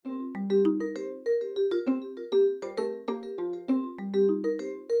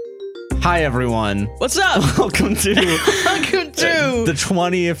Hi everyone. What's up? Welcome to the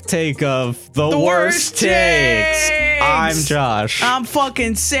 20th take of the worst takes. I'm Josh. I'm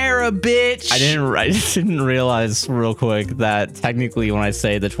fucking Sarah, bitch. I didn't realize real quick that technically when I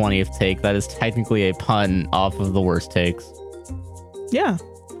say the 20th take, that is technically a pun off of the worst takes. Yeah.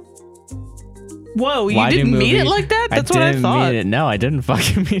 Whoa, you didn't mean it like that? That's what I thought. I didn't mean it. No, I didn't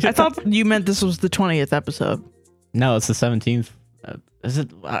fucking mean it. I thought you meant this was the 20th episode. No, it's the 17th. Is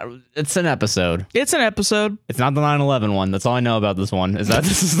it? It's an episode. It's an episode. It's not the 9/11 one. That's all I know about this one. Is that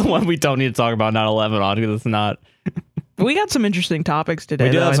this is the one we don't need to talk about 9/11 on, because it's not. We got some interesting topics today.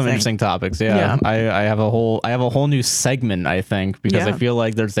 We do have some interesting topics. Yeah. I have a whole new segment, I think, because I feel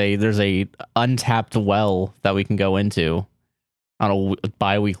like there's a untapped well that we can go into on a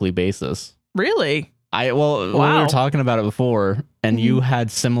bi-weekly basis. Really? When we were talking about it before, and you had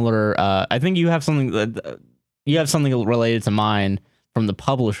similar. I think you have something related to mine from the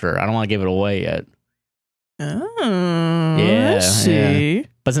publisher. I don't want to give it away yet. Oh, yeah. I see. Yeah.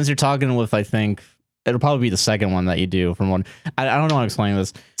 But since you're talking with, I think it'll probably be the second one that you do from one. I don't know how to explain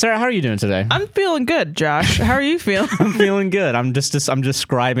this. Sarah, how are you doing today? I'm feeling good, Josh. How are you feeling? I'm feeling good. I'm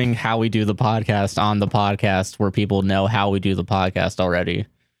describing how we do the podcast on the podcast, where people know how we do the podcast already.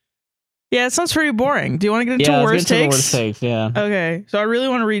 Yeah, it sounds pretty boring. Do you want to get into worst takes? The worst takes, yeah. Okay, so I really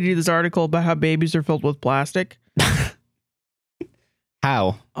want to read you this article about how babies are filled with plastic.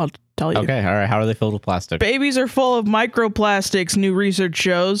 How? I'll tell you. Okay, all right. How are they filled with plastic? Babies are full of microplastics, new research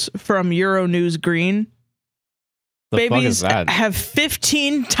shows from Euronews Green. Babies have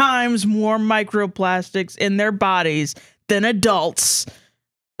 15 times more microplastics in their bodies than adults.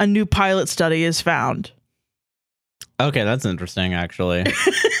 A new pilot study has found. Okay, that's interesting, actually.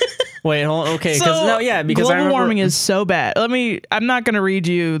 Wait, hold on. Okay, because global warming is so bad. I'm not gonna read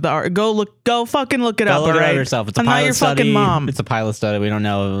you the article. Go fucking look it up. Look it up yourself. It's a pilot study. Fucking mom. It's a pilot study. We don't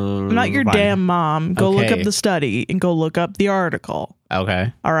know. I'm not your damn mom. Go look up the study and go look up the article.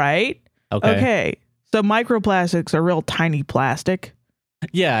 Okay. All right. Okay. So microplastics are real tiny plastic.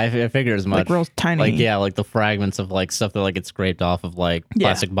 Yeah, I figured as much. Like real tiny. Like the fragments of like stuff that like gets scraped off of like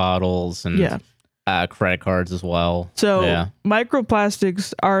plastic bottles and credit cards as well. So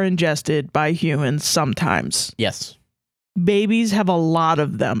microplastics are ingested by humans sometimes. Yes. Babies have a lot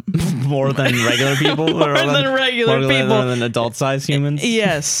of them. More than regular people? More than regular people. More than adult-sized humans?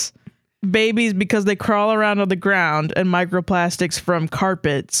 Yes. Babies, because they crawl around on the ground, and microplastics from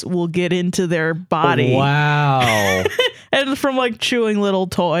carpets will get into their body. Wow. And from like chewing little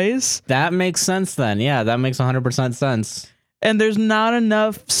toys. That makes sense then. Yeah, that makes 100% sense. And there's not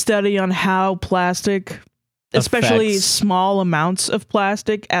enough study on how plastic, especially small amounts of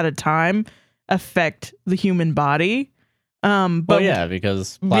plastic at a time, affect the human body. But yeah,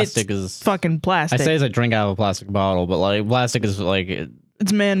 because plastic is fucking plastic. I say as I drink out of a plastic bottle, but like plastic is like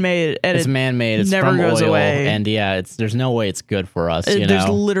it's man-made. And it's man-made. It's never from goes oil, away. And there's no way it's good for us. There's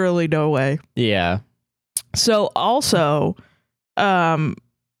literally no way. Yeah. So also, so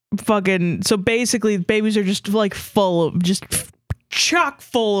basically babies are just like chock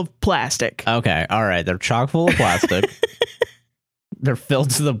full of plastic. Okay, all right, they're chock full of plastic. They're filled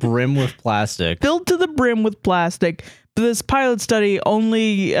to the brim with plastic. But this pilot study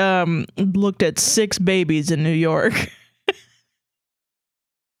only looked at 6 babies in New York.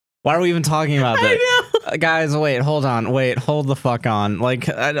 Why are we even talking about that? I know. Guys, hold the fuck on. Like,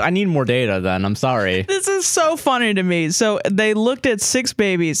 I need more data then. I'm sorry. This is so funny to me. So they looked at 6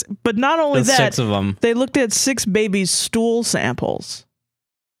 babies, but not only that, 6 of them. They looked at 6 babies' stool samples.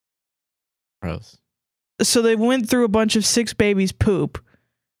 Gross. So they went through a bunch of 6 babies' poop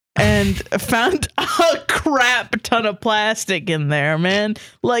and found a crap ton of plastic in there, man.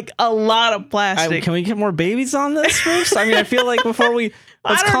 Like a lot of plastic. Can we get more babies on this first? I mean, I feel like before we...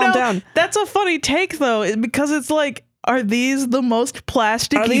 Let's calm down. That's a funny take, though, because it's like, are these the most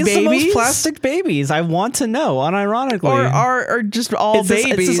plasticky babies? Are these the most plastic babies? I want to know, unironically. Or are just all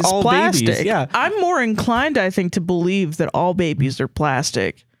babies all plastic? Babies, yeah. I'm more inclined, I think, to believe that all babies are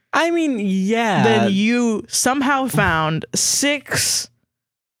plastic. I mean, yeah. Then you somehow found six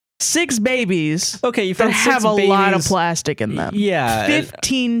babies. Okay, you found that 6 have a babies. Lot of plastic in them. Yeah,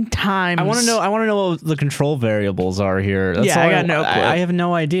 15 times. I want to know what the control variables are here. That's I got no clue. I have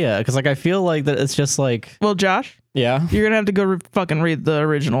no idea, because like I feel like that it's just like. Well, Josh. Yeah. You're gonna have to go fucking read the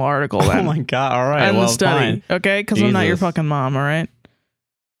original article. Then. Oh my god! All right. And well, the study, fine. Okay? Because I'm not your fucking mom. All right.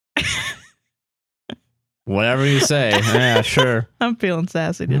 Whatever you say. Yeah, sure. I'm feeling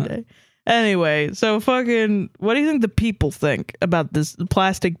sassy today. Anyway, so fucking, what do you think the people think about this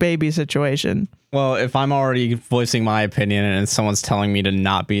plastic baby situation? Well, if I'm already voicing my opinion and someone's telling me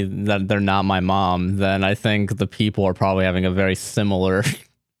that they're not my mom, then I think the people are probably having a very similar.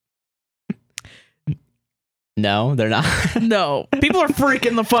 No, they're not. No, people are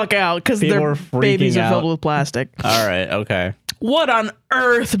freaking the fuck out because their babies are filled with plastic. All right, okay. What on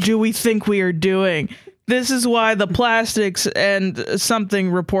earth do we think we are doing? This is why the plastics and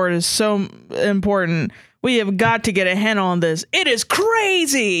something report is so important. We have got to get a handle on this. It is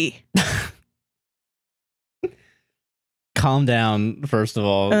crazy. Calm down, first of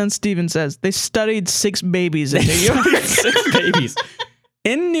all. And then Steven says, they studied 6 babies in New York. 6 babies.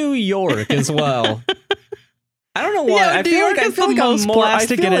 In New York as well. I don't know why. Yeah, New York is the most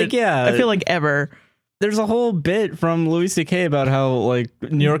plastic in it. Yeah. I feel like ever. There's a whole bit from Louis C.K. about how like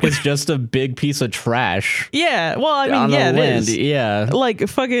New York is just a big piece of trash. Yeah, well, I mean, yeah, it is. Yeah, like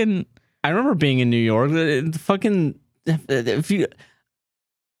fucking. I remember being in New York. Fucking,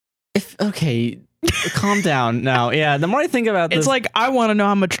 okay, calm down now. Yeah, the more I think about this, it's like I want to know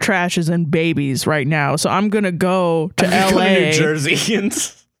how much trash is in babies right now. So I'm gonna go to L.A., New Jersey, and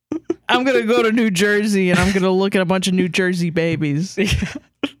I'm gonna go to New Jersey, and I'm gonna look at a bunch of New Jersey babies. Yeah.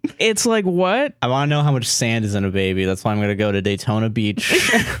 It's like, what? I want to know how much sand is in a baby. That's why I'm going to go to Daytona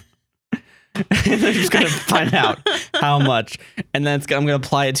Beach. And I'm just going to find out how much. And then I'm going to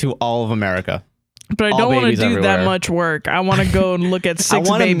apply it to all of America. But I don't want to do everywhere. That much work. I want to go and look at 6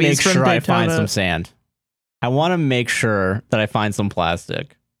 babies from Daytona. I find some sand. I want to make sure that I find some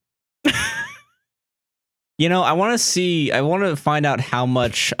plastic. You know, I want to find out how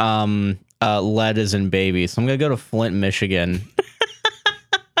much lead is in babies. So I'm going to go to Flint, Michigan.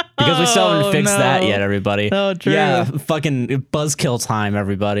 Because we still haven't fixed that yet, everybody. Oh, true. Yeah, fucking buzzkill time,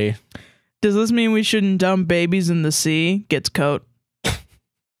 everybody. Does this mean we shouldn't dump babies in the sea? Gets coat. That's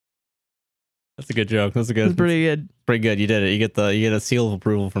a good joke. That's pretty good. Pretty good. You did it. You get a seal of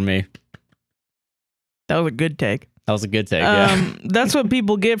approval from me. That was a good take. Yeah. That's what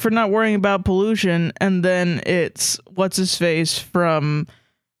people get for not worrying about pollution. And then it's what's his face from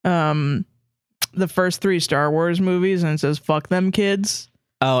the first 3 Star Wars movies, and it says "fuck them kids."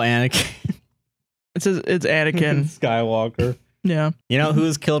 Oh, Anakin. It says it's Anakin Skywalker. Yeah. You know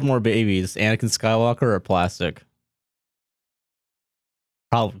who's killed more babies, Anakin Skywalker or plastic?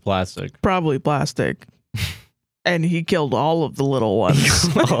 Probably plastic. And he killed all of the little ones.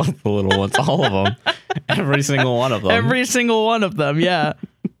 All of the little ones, all of them. Every single one of them. Yeah.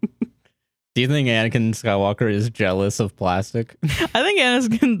 Do you think Anakin Skywalker is jealous of plastic? I think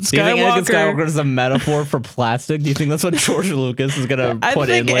Anakin Skywalker is a metaphor for plastic. Do you think that's what George Lucas is gonna put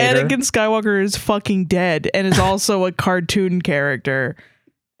in later? I think Anakin Skywalker is fucking dead and is also a cartoon character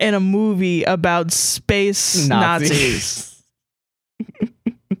in a movie about space Nazis.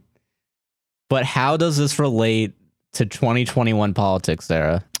 But how does this relate to 2021 politics,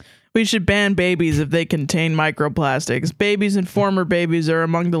 Sarah? We should ban babies if they contain microplastics. Babies and former babies are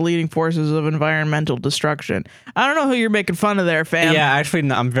among the leading forces of environmental destruction. I don't know who you're making fun of there, fam. Yeah, actually,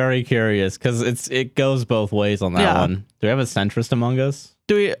 I'm very curious because it goes both ways on that one. Do we have a centrist among us?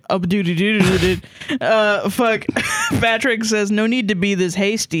 Do we? Fuck. Patrick says, no need to be this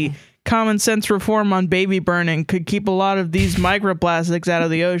hasty. Common sense reform on baby burning could keep a lot of these microplastics out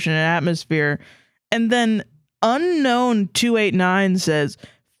of the ocean and atmosphere. And then Unknown 289 says,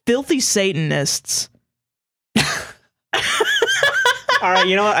 filthy Satanists. All right,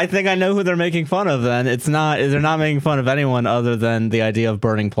 you know what? I think I know who they're making fun of then. They're not making fun of anyone other than the idea of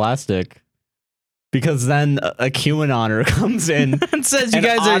burning plastic. Because then a QAnoner comes in and says you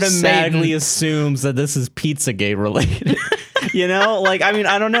guys are automatically assumes that this is Pizzagate related. You know? Like, I mean,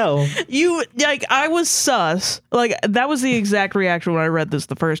 I don't know. I was sus. Like, that was the exact reaction when I read this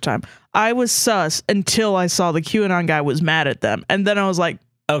the first time. I was sus until I saw the QAnon guy was mad at them. And then I was like,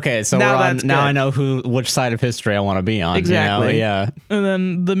 okay, so now I know which side of history I want to be on. Exactly. You know? Yeah. And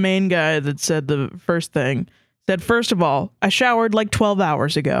then the main guy that said the first thing said, first of all, I showered like 12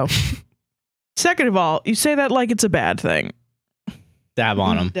 hours ago. Second of all, you say that like it's a bad thing. Dab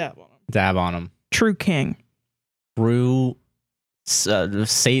on him. Dab on him. True king. True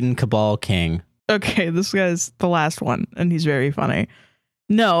Satan cabal king. Okay, this guy's the last one, and he's very funny.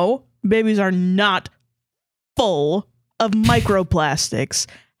 No, babies are not full of microplastics.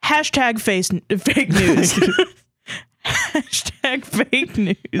 Hashtag fake news. Hashtag fake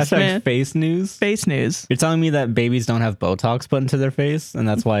news. Hashtag face news. Face news. You're telling me that babies don't have Botox put into their face, and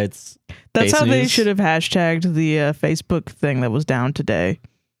that's why it's. That's how news? They should have hashtagged the Facebook thing that was down today.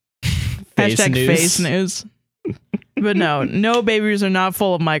 Hashtag face news. But no babies are not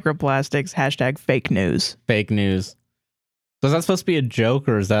full of microplastics. Hashtag fake news. Fake news. So is that supposed to be a joke,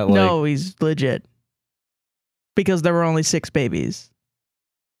 or is that like... No, he's legit. Because there were only 6 babies.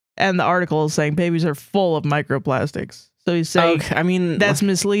 And the article is saying babies are full of microplastics. So he's saying, I mean, that's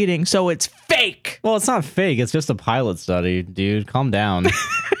misleading, so it's fake. Well, it's not fake. It's just a pilot study, dude. Calm down.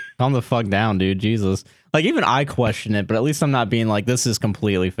 Calm the fuck down, dude. Jesus. Like, even I question it, but at least I'm not being like, this is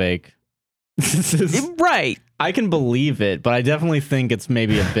completely fake. Right. I can believe it, but I definitely think it's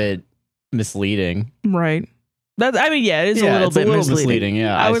maybe a bit misleading. Right. It is a little bit misleading.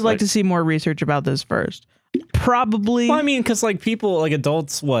 Yeah. I would like to see more research about this first. Probably. Well, I mean, because like people, like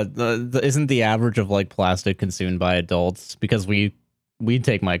adults, isn't the average of like plastic consumed by adults? Because we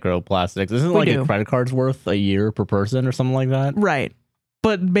take microplastics. Isn't like a credit card's worth a year per person or something like that? Right.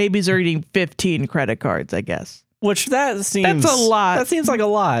 But babies are eating 15 credit cards, I guess. Which that's a lot. That seems like a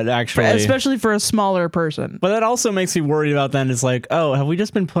lot, actually. Especially for a smaller person. But that also makes me worried about then. It's like, oh, have we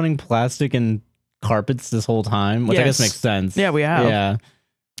just been putting plastic in carpets this whole time? Which I guess makes sense. Yeah, we have. Yeah.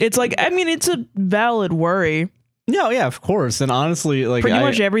 It's like, I mean, it's a valid worry. No, yeah, of course. And honestly, like pretty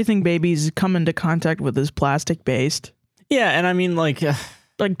much everything babies come into contact with is plastic based. Yeah, and I mean, like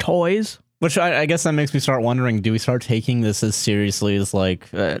toys. Which I guess that makes me start wondering, do we start taking this as seriously as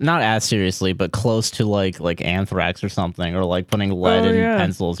like, not as seriously, but close to like anthrax or something, or like putting lead in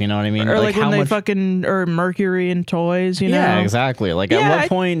pencils, you know what I mean? Or like when they fucking, or mercury in toys, you know? Yeah, exactly. Like at what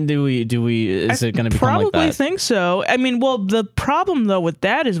point is it going to become like that? Probably think so. I mean, well, the problem though with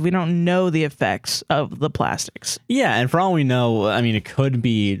that is we don't know the effects of the plastics. Yeah, and for all we know, I mean, it could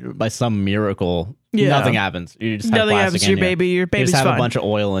be by some miracle. Yeah. Nothing happens. You just have nothing happens to your baby. Your baby's fine. You just have fine. a bunch of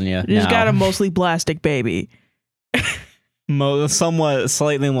oil in you. You just got a mostly plastic baby.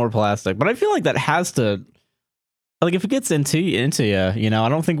 Slightly more plastic. But I feel like that has to, like, if it gets into you, you know, I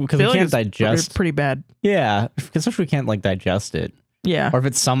don't think, because we can't digest. It's pretty bad. Yeah, especially we can't, like, digest it. Yeah. Or if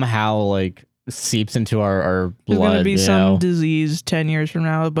it somehow, like, seeps into our blood. There's going to be some disease 10 years from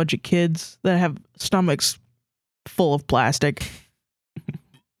now, a bunch of kids that have stomachs full of plastic.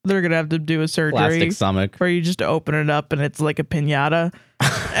 They're going to have to do a surgery. Plastic stomach. Where you just open it up and it's like a piñata.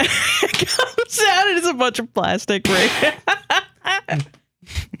 It comes out and it's a bunch of plastic, right?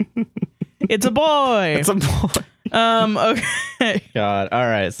 It's a boy. It's a boy. Okay. God. All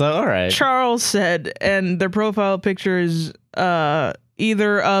right. Charles said, and their profile picture is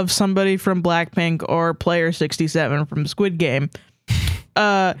either of somebody from Blackpink or Player 67 from Squid Game. Hear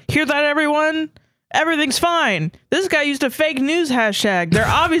that, everyone? Everything's fine. This guy used a fake news hashtag. They're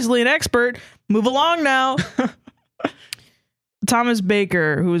obviously an expert. Move along now. Thomas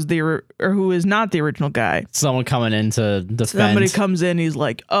Baker, who is not the original guy. Someone coming in to defend. Somebody comes in. He's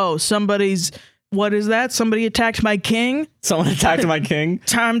like, "Oh, what is that? Somebody attacked my king. Someone attacked my king.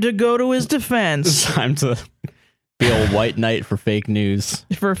 Time to go to his defense. It's time to be a white knight for fake news.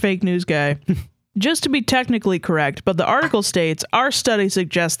 For a fake news guy." Just to be technically correct, but the article states, our study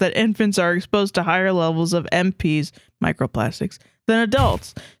suggests that infants are exposed to higher levels of MPs, microplastics, than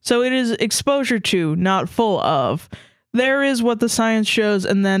adults. So it is exposure to, not full of. There is what the science shows,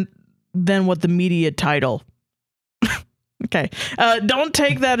 and then what the media title. Okay. Don't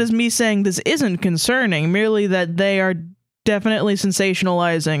take that as me saying this isn't concerning, merely that they are definitely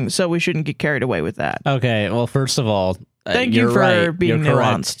sensationalizing, so we shouldn't get carried away with that. Okay, well, first of all, thank you for being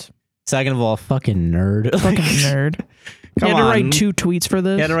nuanced. Second of all, fucking nerd. Fucking nerd. You had to write 2 tweets for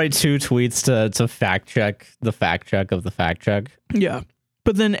this? You had to write 2 tweets to fact check the fact check of the fact check. Yeah.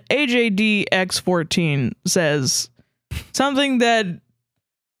 But then AJDX14 says something that,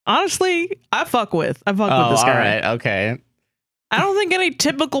 honestly, I fuck with. I fuck with this guy. All right, okay. I don't think any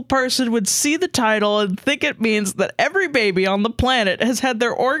typical person would see the title and think it means that every baby on the planet has had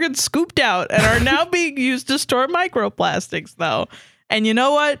their organs scooped out and are now being used to store microplastics, though. And you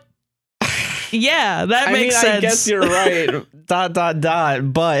know what? Yeah, that makes sense. I guess you're right. ... But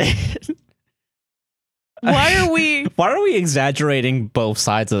why are we exaggerating both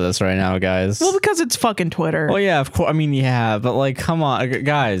sides of this right now, guys? Well, because it's fucking Twitter. Well, yeah, of course. I mean, yeah, but like, come on,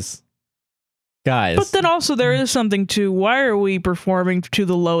 guys. But then also there is something to, why are we performing to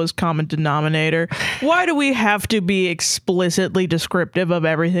the lowest common denominator? Why do we have to be explicitly descriptive of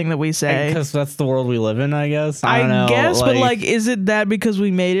everything that we say? Because that's the world we live in, I guess. I don't know, but like, is it that because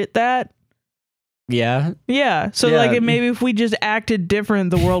we made it that? Yeah. Yeah. So like, maybe if we just acted different,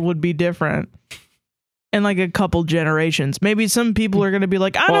 the world would be different. In like a couple generations, maybe some people are going to be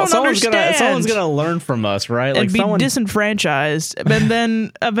like, I don't understand. Someone's going to learn from us, right? Like, be disenfranchised. And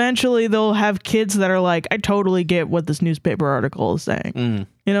then eventually they'll have kids that are like, I totally get what this newspaper article is saying.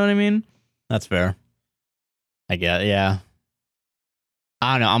 You know what I mean? That's fair. I get, yeah.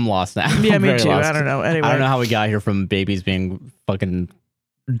 I don't know. I'm lost now. Yeah, me too. Lost. I don't know. Anyway, I don't know how we got here from babies being fucking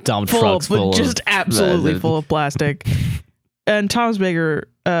dump trucks full just of, absolutely full of plastic. And Thomas Baker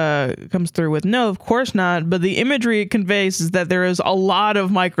comes through with, no, of course not. But the imagery it conveys is that there is a lot of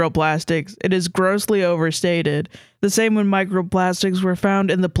microplastics. It is grossly overstated. The same when microplastics were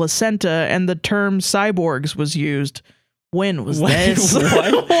found in the placenta and the term cyborgs was used. When was this?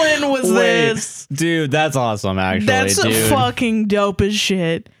 When was this? Dude, that's awesome, actually. That's fucking dope as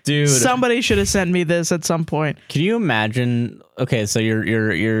shit. Dude. Somebody should have sent me this at some point. Can you imagine? Okay, so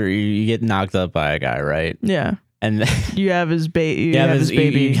you get knocked up by a guy, right? Yeah. And you have his baby. You have his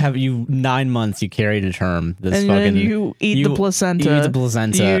baby. You 9 months. You carry to term. And then you eat the placenta. You eat the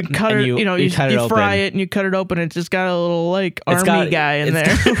placenta. You cut it. You fry it and you cut it open. It's just got a little army guy in there.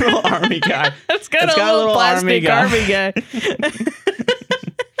 Got a little army guy. It's got a little plastic army guy.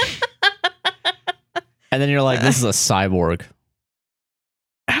 And then you're like, this is a cyborg.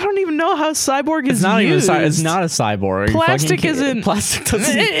 I don't even know how cyborg is used. It's not a cyborg. Plastic isn't. Plastic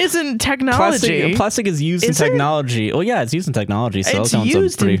isn't technology. Plastic is used in technology. Well, yeah, it's used in technology. So it's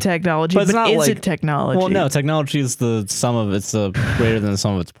used in technology, but is it technology? Well, no, technology is the sum of it's greater than the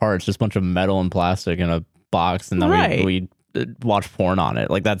sum of its parts. Just a bunch of metal and plastic in a box, and then we watch porn on it.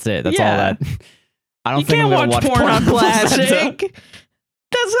 Like that's it. That's all that. I don't think I'm gonna watch porn on plastic.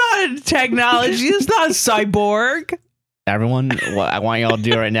 That's not technology. It's not a cyborg. Everyone, what I want y'all to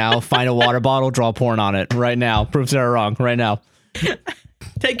do right now, find a water bottle, draw porn on it right now. Prove Sarah wrong right now.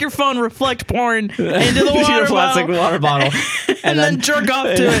 Take your phone, reflect porn into the plastic water bottle, and then jerk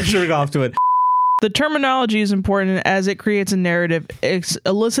off to it. Jerk off to it. The terminology is important as it creates a narrative,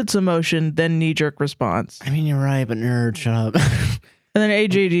 elicits emotion, then knee-jerk response. I mean, you're right, but nerd, shut up. And then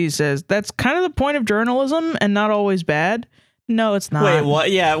AJG says, that's kind of the point of journalism and not always bad. No, it's not. Wait, what?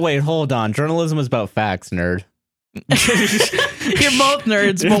 Yeah, wait, hold on. Journalism is about facts, nerd. You're both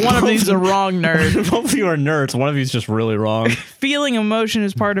nerds, but one of these is a wrong nerd. Both of you are nerds. One of you is just really wrong. Feeling emotion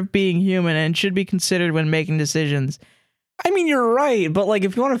is part of being human and should be considered when making decisions. I mean, you're right, but like,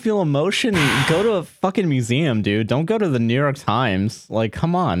 if you want to feel emotion, go to a fucking museum, dude. Don't go to the New York Times. Like,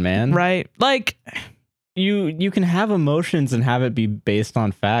 come on, man. Right? Like, you can have emotions and have it be based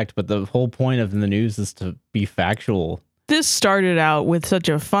on fact, but the whole point of the news is to be factual. This started out with such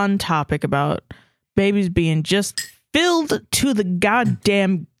a fun topic about babies being just filled to the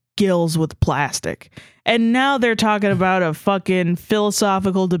goddamn gills with plastic. And now they're talking about a fucking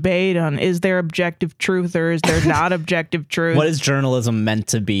philosophical debate on is there objective truth or is there not objective truth? What is journalism meant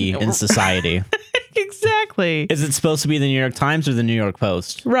to be in society? Exactly. Is it supposed to be the New York Times or the New York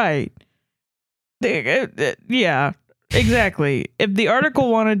Post? Right. Yeah, exactly. If the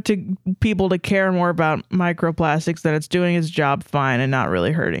article wanted people to care more about microplastics, then it's doing its job fine and not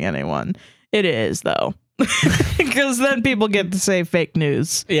really hurting anyone. It is, though. Because then people get to say fake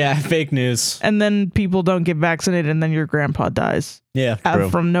news. Yeah, fake news. And then people don't get vaccinated and then your grandpa dies. Yeah,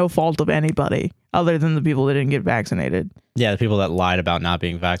 from no fault of anybody other than the people that didn't get vaccinated. Yeah, the people that lied about not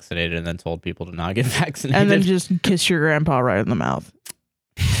being vaccinated and then told people to not get vaccinated. And then just kiss your grandpa right in the mouth.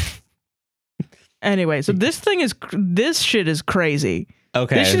 Anyway, so this shit is crazy.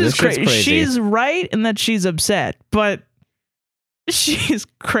 Okay, this shit is crazy. She's right in that she's upset, but she's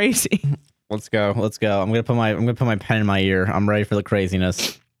crazy. Let's go. I'm gonna put my pen in my ear. I'm ready for the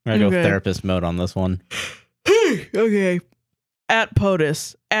craziness. I'm gonna go therapist mode on this one. Okay. At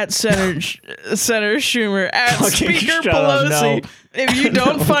POTUS, at Senator Schumer, at Speaker Pelosi. No. If you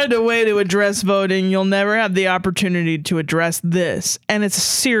don't find a way to address voting, you'll never have the opportunity to address this. And it's a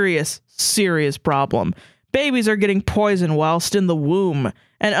serious, serious problem. Babies are getting poisoned whilst in the womb.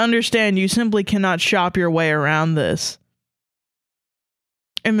 And understand you simply cannot shop your way around this.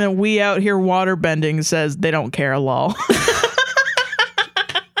 And then we out here waterbending says they don't care, lol.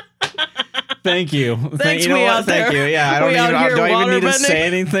 Thank you. Thanks, you know Thank you. Yeah, do I even need to say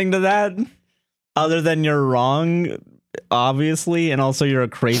anything to that? Other than you're wrong, obviously, and also you're a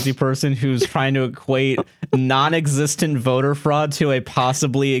crazy person who's trying to equate non-existent voter fraud to a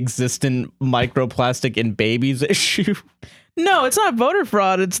possibly existent microplastic in babies issue. No, it's not voter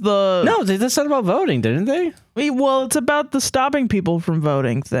fraud. It's the... No, they just said about voting, didn't they? Well, it's about the stopping people from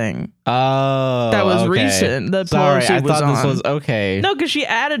voting thing. Oh, that was recent. That Pelosi was on. This was okay. No, because she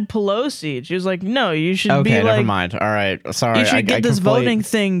added Pelosi. She was like, "No, you should be like." Okay, never mind. All right, sorry. You should get this voting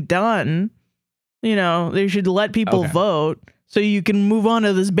thing done. You know, they should let people vote so you can move on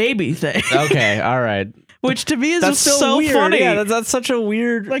to this baby thing. Okay, all right. Which to me is so weird. funny. Yeah, that's such a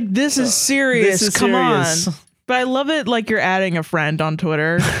weird. Like this is serious. This is Come serious. on. But I love it like you're adding a friend on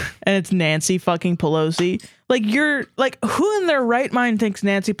Twitter and it's Nancy fucking Pelosi. Like you're like, who in their right mind thinks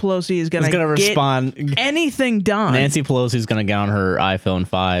Nancy Pelosi is gonna respond anything done? Nancy Pelosi's gonna get on her iPhone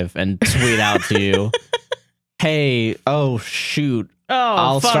 5 and tweet out to you, "Hey, oh shoot,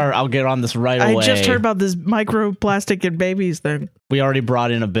 I'll get on this right away. I just heard about this microplastic in babies thing. We already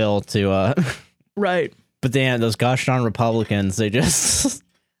brought in a bill to right. But damn, those gosh darn Republicans, they just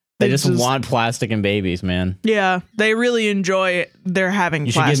want plastic in babies, man. Yeah, they really enjoy their having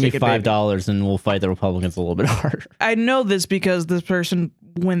plastic. You should give me $5 and we'll fight the Republicans a little bit harder. I know this because this person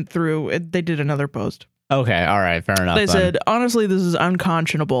went through, they did another post. Okay, all right, fair enough. They said, honestly, this is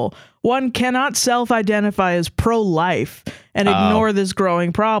unconscionable. One cannot self-identify as pro-life and ignore this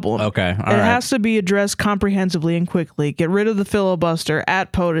growing problem. Okay, all right. It has to be addressed comprehensively and quickly. Get rid of the filibuster,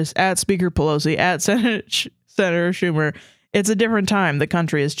 at POTUS, at Speaker Pelosi, at Senator Schumer. It's a different time. The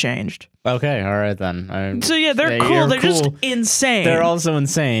country has changed. Okay, all right then. So yeah, they're cool. They're just insane. They're also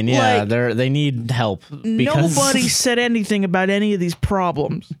insane. Yeah, like, they need help. Nobody said anything about any of these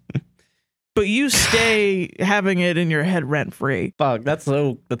problems. But you stay having it in your head rent free. Fuck,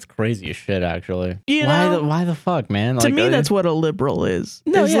 that's crazy as shit, actually. Why the fuck, man? To me, that's what a liberal is.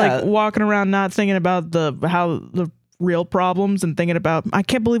 No, it's like walking around not thinking about how the real problems and thinking about, I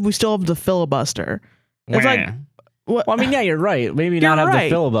can't believe we still have the filibuster. It's like, what? Well, I mean, yeah, you're right. Maybe not have the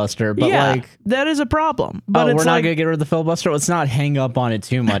filibuster, but like that is a problem. But we're not gonna get rid of the filibuster. Let's not hang up on it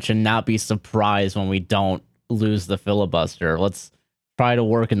too much and not be surprised when we don't lose the filibuster. Let's try to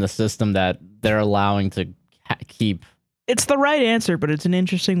work in the system that they're allowing to keep. It's the right answer, but it's an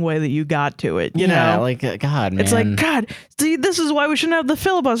interesting way that you got to it. You know, like God, man. It's like, God, see, this is why we shouldn't have the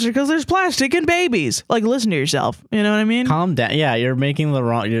filibuster, because there's plastic in babies. Like, listen to yourself. You know what I mean? Calm down. Yeah, you're making the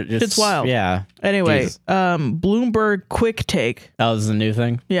wrong. It's wild. Yeah. Anyway, Bloomberg quick take. Oh, this is a new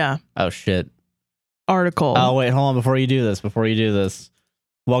thing? Yeah. Oh shit. Article. Oh wait, hold on. Before you do this.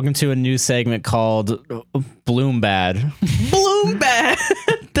 Welcome to a new segment called Bloom Bad. Bloom Bad.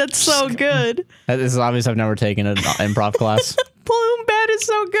 That's so good. This is obvious. I've never taken an improv class. Bloom Bad is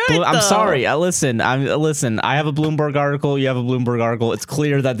so good. I'm sorry. Listen. I have a Bloomberg article. You have a Bloomberg article. It's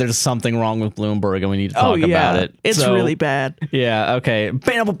clear that there's something wrong with Bloomberg, and we need to talk about it. It's really bad. Yeah. Okay.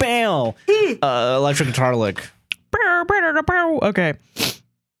 Bam, bam. Electric guitar lick. Okay.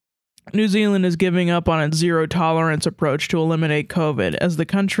 New Zealand is giving up on its zero-tolerance approach to eliminate COVID as the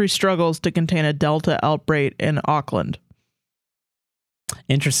country struggles to contain a Delta outbreak in Auckland.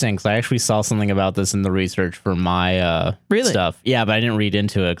 Interesting, because I actually saw something about this in the research for my stuff. Yeah, but I didn't read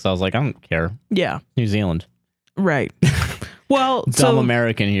into it because I was like, I don't care. Yeah. New Zealand. Right. Well, dumb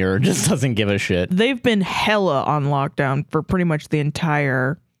American here just doesn't give a shit. They've been hella on lockdown for pretty much the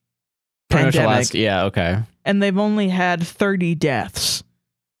entire pandemic. Yeah, okay. And they've only had 30 deaths.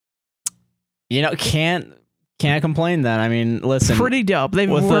 You know, can't complain then. I mean, listen. Pretty dope. They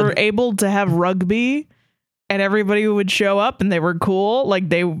were able to have rugby and everybody would show up and they were cool. Like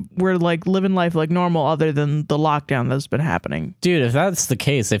they were like living life like normal other than the lockdown that's been happening. Dude, if that's the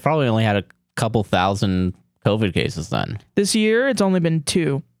case, they probably only had a couple thousand COVID cases then. This year, it's only been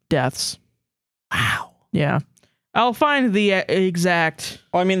 2 deaths. Wow. Yeah. I'll find the exact.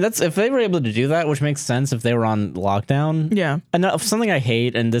 Well, I mean, that's if they were able to do that, which makes sense if they were on lockdown. Yeah. And something I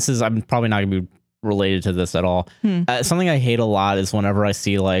hate, and I'm probably not going to be related to this at all. Something I hate a lot is whenever I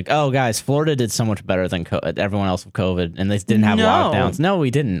see like, oh, guys, Florida did so much better than everyone else with COVID, and they didn't have lockdowns. No,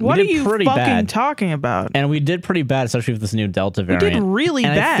 we didn't. What we did are you pretty fucking bad. Talking about? And we did pretty bad, especially with this new Delta variant. We did really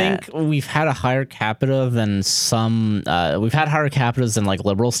bad. I think we've had a higher capita than some. We've had higher capitas than like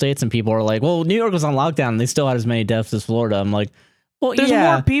liberal states, and people are like, well, New York was on lockdown, and they still had as many deaths as Florida. I'm like, well, there's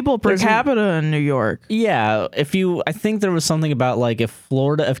more people per capita in New York. Yeah, I think there was something about like if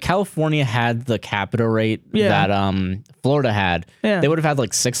California had the capita rate that Florida had, they would have had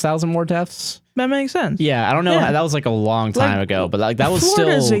like 6,000 more deaths. That makes sense. Yeah, I don't know. That was like a long time ago, but like that was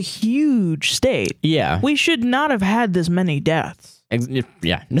Florida's a huge state. Yeah, we should not have had this many deaths.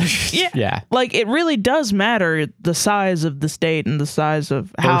 Yeah. Yeah. Like it really does matter the size of the state and the size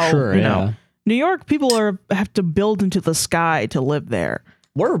of how you know. New York people have to build into the sky to live there.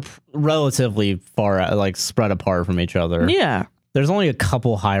 We're relatively far, like spread apart from each other. Yeah. There's only a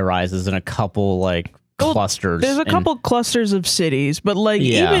couple high rises and a couple like clusters. There's a couple clusters of cities, but like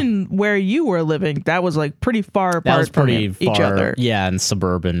even where you were living, that was like pretty far apart from each other. Yeah, and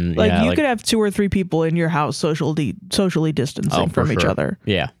suburban. Like you could have 2 or 3 people in your house socially distancing from each other.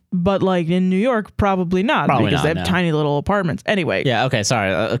 Yeah. But like in New York, probably not because they have tiny little apartments. Anyway. Yeah. Okay.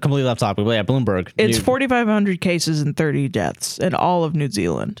 Sorry. Completely off topic. But yeah, Bloomberg. It's 4,500 cases and 30 deaths in all of New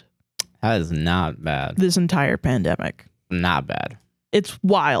Zealand. That is not bad. This entire pandemic. Not bad. It's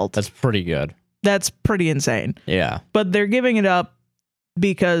wild. That's pretty good. That's pretty insane. Yeah. But they're giving it up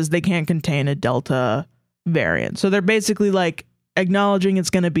because they can't contain a Delta variant. So they're basically like acknowledging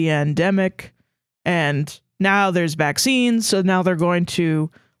it's going to be endemic, and now there's vaccines. So now they're going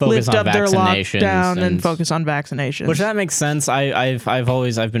to lift up their lockdown and focus on vaccinations. Which that makes sense.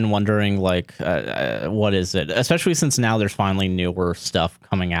 I've been wondering, like, what is it? Especially since now there's finally newer stuff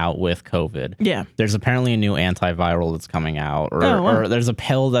coming out with COVID. Yeah. There's apparently a new antiviral that's coming out, or there's a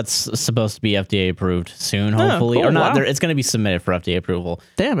pill that's supposed to be FDA approved soon, hopefully, or not. Wow. It's going to be submitted for FDA approval.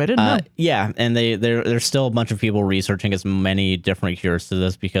 Damn, I didn't know. Yeah, and there's still a bunch of people researching as many different cures to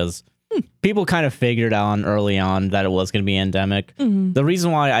this because people kind of figured out early on that it was going to be endemic. Mm-hmm. The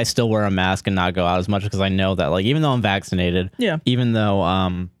reason why I still wear a mask and not go out as much is because I know that, like, even though I'm vaccinated, even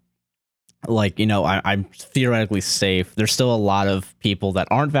though like, you know, I'm theoretically safe, there's still a lot of people that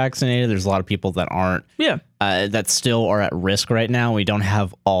aren't vaccinated. There's a lot of people that aren't. That still are at risk right now. We don't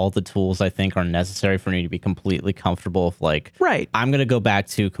have all the tools I think are necessary for me to be completely comfortable with, like, I'm going to go back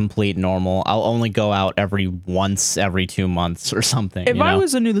to complete normal. I'll only go out every 2 months or something. If I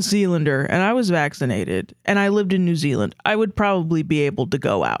was a New Zealander and I was vaccinated and I lived in New Zealand, I would probably be able to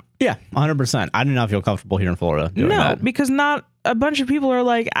go out. Yeah, 100%. I do not feel comfortable here in Florida doing that. Because not a bunch of people are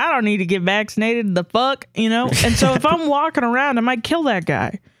like, I don't need to get vaccinated, the fuck, you know? And so if I'm walking around, I might kill that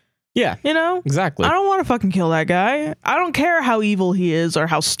guy. Yeah. You know? Exactly. I don't want to fucking kill that guy. I don't care how evil he is or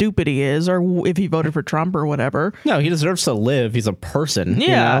how stupid he is or if he voted for Trump or whatever. No, he deserves to live. He's a person.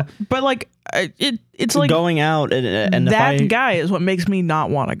 Yeah. You know? But like, it's like going out and that guy is what makes me not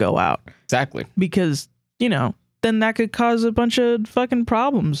want to go out. Exactly. Because, you know, then that could cause a bunch of fucking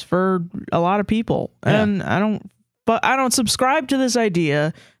problems for a lot of people. Yeah. And I don't subscribe to this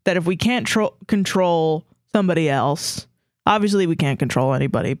idea that if we can't control somebody else, obviously we can't control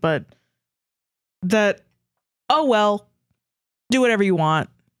anybody, but that, oh, well, do whatever you want.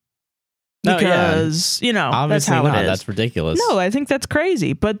 Because, you know, obviously that's how it is. That's ridiculous. No, I think that's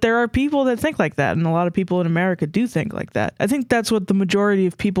crazy. But there are people that think like that. And a lot of people in America do think like that. I think that's what the majority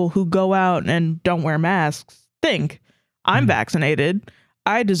of people who go out and don't wear masks think. I'm vaccinated.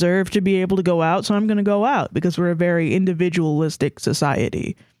 I deserve to be able to go out. So I'm going to go out because we're a very individualistic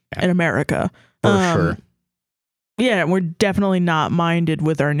society in America. For sure. Yeah, we're definitely not minded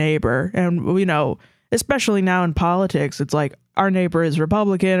with our neighbor. And, you know, especially now in politics, it's like our neighbor is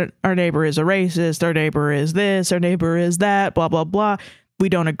Republican, our neighbor is a racist, our neighbor is this, our neighbor is that, blah, blah, blah. We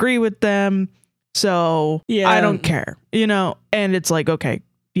don't agree with them. So I don't care, you know, and it's like, okay,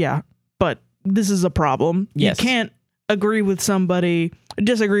 yeah, but this is a problem. Yes. You can't disagree with somebody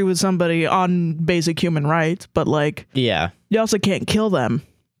on basic human rights, but like, you also can't kill them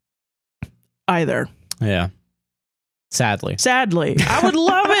either. Yeah. Sadly. I would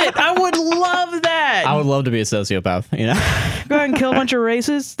love it. I would love that. I would love to be a sociopath, you know? Go ahead and kill a bunch of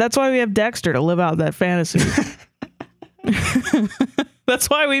racists. That's why we have Dexter to live out that fantasy. That's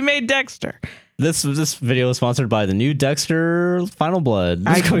why we made Dexter. This video is sponsored by the new Dexter Final Blood.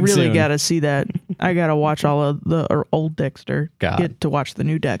 I really gotta see that. I gotta watch all of the old Dexter. Get to watch the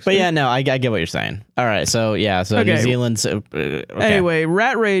new Dexter. But yeah, no, I get what you're saying. All right, so New Zealand's... Okay. Anyway,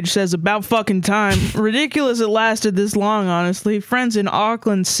 Rat Rage says about fucking time. Ridiculous it lasted this long, honestly. Friends in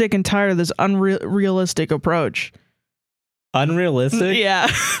Auckland sick and tired of this unrealistic approach. Unrealistic? Yeah.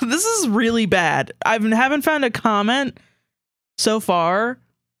 This is really bad. I haven't found a comment so far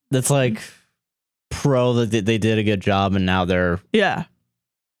that's like... pro that they did a good job and now they're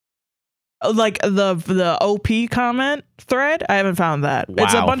like the OP comment thread. I haven't found that. Wow.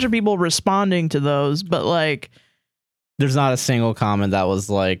 It's a bunch of people responding to those, but like there's not a single comment that was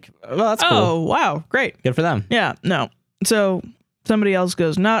like, well, that's cool. Oh wow, great, good for them. Yeah, no. So somebody else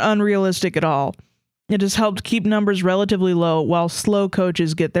goes, not unrealistic at all. It has helped keep numbers relatively low while slow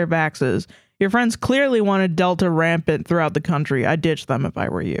coaches get their vaxes. Your friends clearly wanted Delta rampant throughout the country. I'd ditch them if I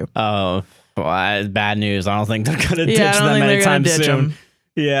were you. Oh. Well, bad news. I don't think they're gonna ditch them anytime soon.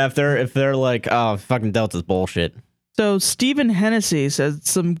 Yeah, if they're like, oh, fucking Delta's bullshit. So Stephen Hennessy says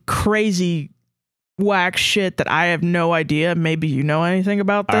some crazy whack shit that I have no idea. Maybe you know anything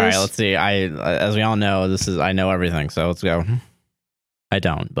about this. All right, let's see. As we all know, I know everything. So let's go. I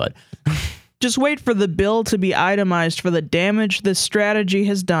don't, but just wait for the bill to be itemized for the damage this strategy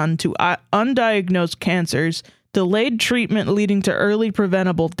has done to undiagnosed cancers, delayed treatment leading to early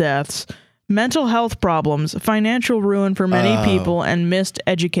preventable deaths, mental health problems, financial ruin for many people, and missed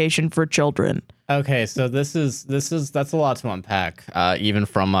education for children. Okay, so that's a lot to unpack. Even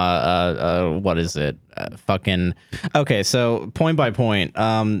from what is it? Fucking okay. So point by point,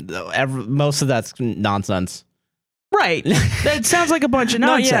 most of that's nonsense. Right. That sounds like a bunch of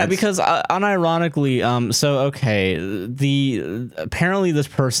nonsense. No, yeah, because unironically, so okay, apparently this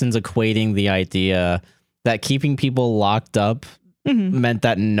person's equating the idea that keeping people locked up meant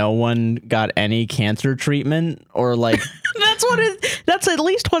that no one got any cancer treatment, or like that's what it That's at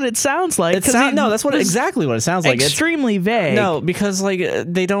least what it sounds like. That's exactly what it sounds like. Extremely vague. No, because like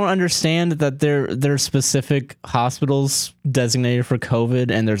they don't understand that there are specific hospitals designated for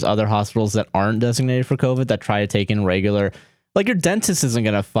COVID, and there's other hospitals that aren't designated for COVID that try to take in regular. Like your dentist isn't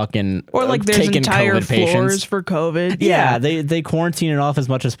gonna fucking or like there's take entire in COVID floors patients. for COVID. Yeah, they quarantine it off as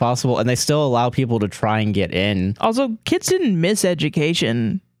much as possible, and they still allow people to try and get in. Also, kids didn't miss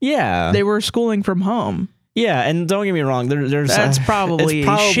education. Yeah, they were schooling from home. Yeah, and don't get me wrong, that's probably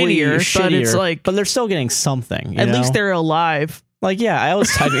shittier, but it's like, but they're still getting something. At least they're alive. Like, yeah, I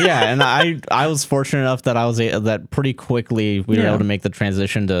was and I was fortunate enough that that pretty quickly we were able to make the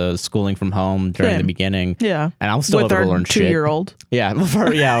transition to schooling from home during the beginning. Yeah, and I was still able to learn shit. 2-year-old. Yeah, with our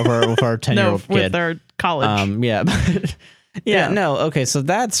 10-year-old kid. With our college. Yeah. No. Okay, so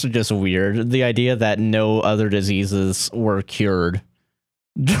that's just weird. The idea that no other diseases were cured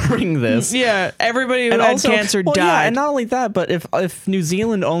during this. Yeah, everybody who had cancer died. Yeah, and not only that, but if New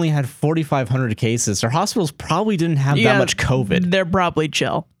Zealand only had 4,500 cases, their hospitals probably didn't have that much COVID. They're probably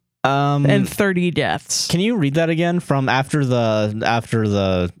chill. And 30 deaths. Can you read that again from after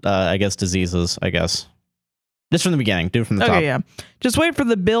the I guess diseases, I guess. Just from the beginning. Do it from the top. Okay, yeah. Just wait for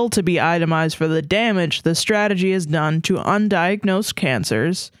the bill to be itemized for the damage the strategy has done to undiagnosed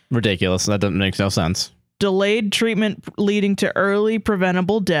cancers. Ridiculous. That doesn't make no sense. Delayed treatment leading to early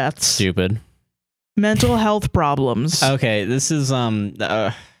preventable deaths. Stupid. Mental health problems. Okay, this is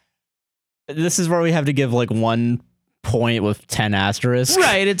where we have to give like 1 point with 10 asterisks.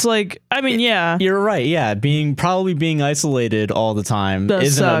 Right, it's like, I mean, yeah. You're right, yeah. Probably being isolated all the time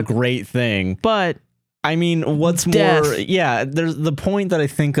isn't a great thing. But I mean, what's death. more? Yeah, there's the point that I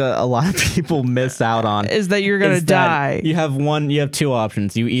think a lot of people miss out on is that you're gonna die. You have 2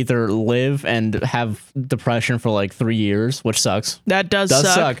 options. You either live and have depression for like 3 years, which sucks. That does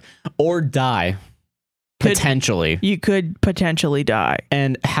suck. Or die. Potentially. You could potentially die.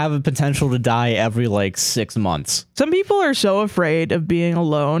 And have a potential to die every like 6 months. Some people are so afraid of being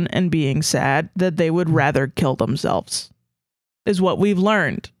alone and being sad that they would rather kill themselves. Is what we've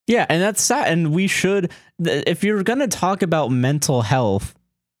learned. Yeah, and that's sad. And we should, if you're going to talk about mental health,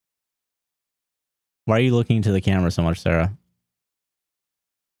 why are you looking to the camera so much, Sarah?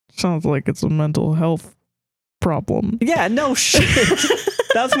 Sounds like it's a mental health problem. Yeah, no shit.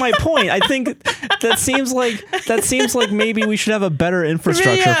 That's my point. I think that seems like maybe we should have a better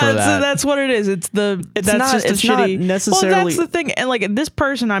infrastructure for that. That's what it is. It's not necessarily. Well, that's the thing. And like this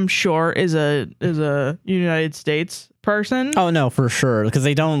person, I'm sure is a United States person. Oh no, for sure, because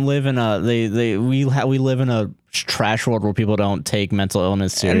they don't live in we live in a trash world where people don't take mental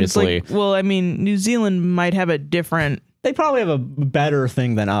illness seriously. Like, well, I mean, New Zealand might have a different. They probably have a better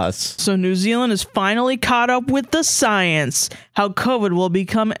thing than us. So New Zealand is finally caught up with the science. How COVID will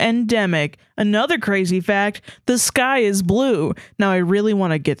become endemic. Another crazy fact, the sky is blue. Now I really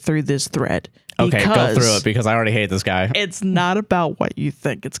want to get through this thread. Okay, go through it because I already hate this guy. It's not about what you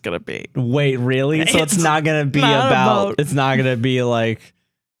think it's going to be. Wait, really? So it's not going to be about it's not going to be like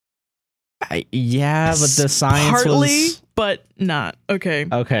yeah, but the science partly, was but not. Okay.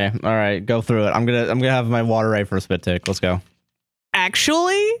 Okay. All right. Go through it. I'm gonna have my water right for a spit take. Let's go.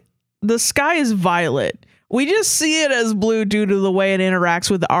 Actually, the sky is violet. We just see it as blue due to the way it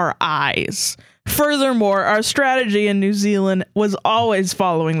interacts with our eyes. Furthermore, our strategy in New Zealand was always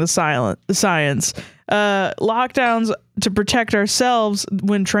following the science. Lockdowns to protect ourselves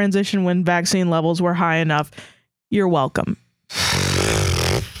when vaccine levels were high enough. You're welcome.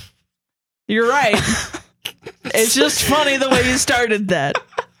 You're right. It's just funny the way you started that.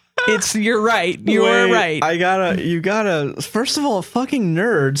 You're right. You were right. You gotta, first of all, fucking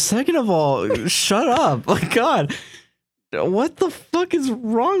nerd. Second of all, shut up. Like, God, what the fuck is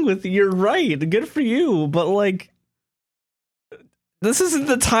wrong with you? You're right. Good for you. But like, this isn't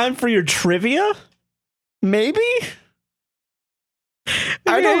the time for your trivia? Maybe? Okay.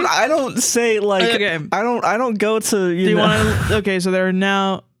 I don't say like, okay. I don't go to, you know. Okay. So there are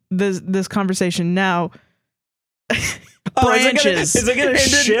now, this conversation now branches. Is it gonna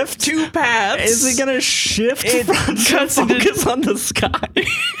shift 2 paths? Is it gonna shift from focus on the sky?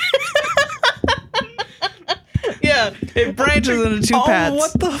 Yeah, it branches into 2 paths.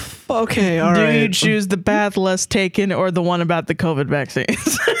 What the okay, all right. Do you choose the path less taken or the one about the COVID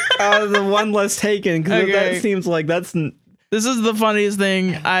vaccines? The one less taken, because that seems like that's. This is the funniest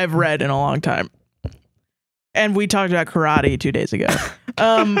thing I've read in a long time. And we talked about karate 2 days ago.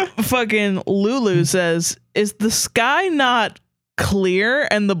 Fucking Lulu says, is the sky not clear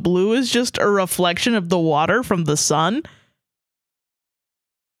and the blue is just a reflection of the water from the sun?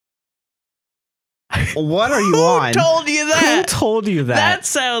 What are you on? Who told you that? Who told you that? That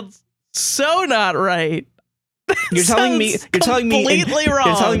sounds so not right. You're telling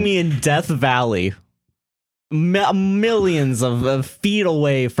me in Death Valley, millions of feet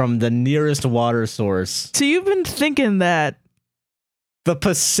away from the nearest water source. So you've been thinking that the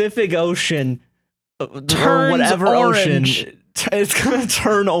Pacific Ocean turns or whatever orange. Ocean, it's gonna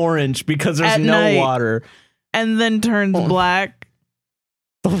turn orange because there's no water, and then turns black.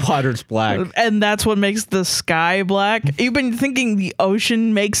 The water's black, and that's what makes the sky black. You've been thinking the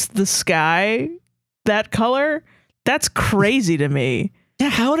ocean makes the sky that color? That's crazy to me. Yeah,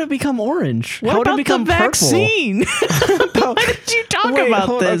 how did it become orange? What how about did it become the vaccine? Why did you talk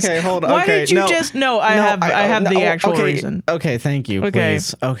about this? Okay, hold on. Why did you just? No, I have the actual reason. Okay, thank you. Okay.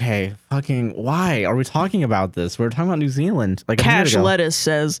 Please. Okay, fucking. Why are we talking about this? We're talking about New Zealand. Like Cash Lettuce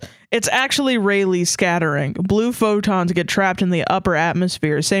says it's actually Rayleigh scattering. Blue photons get trapped in the upper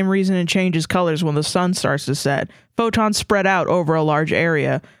atmosphere. Same reason it changes colors when the sun starts to set. Photons spread out over a large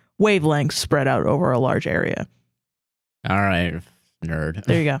area. Wavelengths spread out over a large area. All right. Nerd.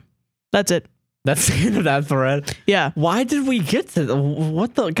 There you go. That's it. That's the end of that thread. Yeah. Why did we get to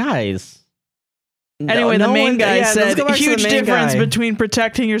what the guys? Anyway, the main guy said huge difference between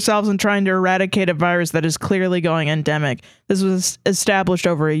protecting yourselves and trying to eradicate a virus that is clearly going endemic. This was established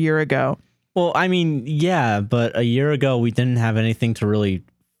over a year ago. Well, I mean, yeah, but a year ago we didn't have anything to really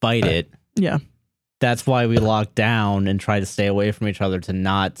fight it. Yeah. That's why we locked down and tried to stay away from each other to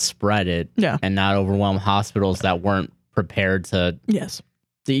not spread it. Yeah. And not overwhelm hospitals that weren't prepared to. Yes.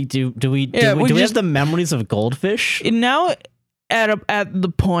 Do we have the memories of goldfish? Now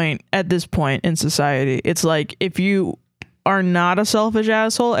at this point in society, it's like if you are not a selfish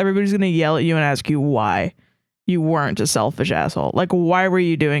asshole, everybody's gonna yell at you and ask you why you weren't a selfish asshole. Like, why were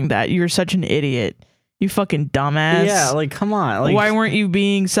you doing that? You're such an idiot. You fucking dumbass. Yeah, like, come on. Like, why weren't you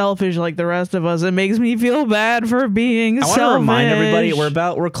being selfish like the rest of us? It makes me feel bad for being selfish. I want to remind everybody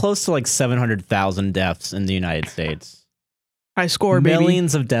we're close to like 700,000 deaths in the United States. I score, baby.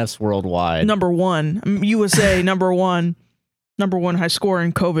 Millions of deaths worldwide. Number one. USA, number one. Number one high score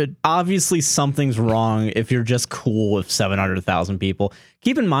in COVID. Obviously, something's wrong if you're just cool with 700,000 people.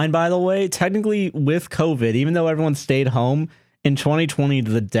 Keep in mind, by the way, technically with COVID, even though everyone stayed home, in 2020,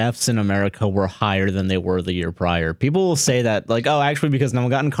 the deaths in America were higher than they were the year prior. People will say that, like, oh, actually, because no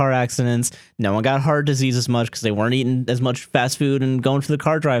one got in car accidents, no one got heart disease as much because they weren't eating as much fast food and going to the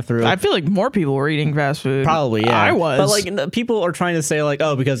car drive-thru. I feel like more people were eating fast food. Probably, yeah. I was. But, like, people are trying to say, like,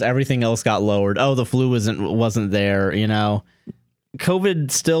 oh, because everything else got lowered. Oh, the flu wasn't there, you know? COVID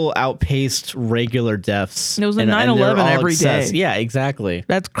still outpaced regular deaths. It was a 9/11 every day. Yeah, exactly.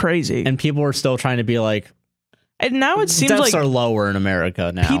 That's crazy. And people are still trying to be like, and now it seems deaths like are lower in America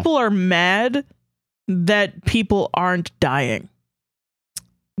now. People are mad that people aren't dying.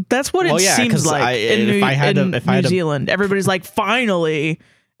 That's what it seems like in New Zealand. Everybody's like, finally.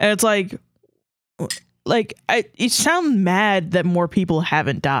 And it's like you sound mad that more people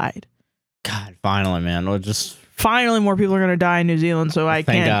haven't died. God, finally, man. We'll just... Finally, more people are going to die in New Zealand, so I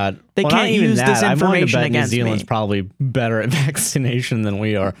can't. God. They can't use this information against me. New Zealand's probably better at vaccination than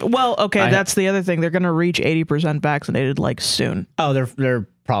we are. Well, okay, that's the other thing. They're going to reach 80% vaccinated like soon. Oh, they're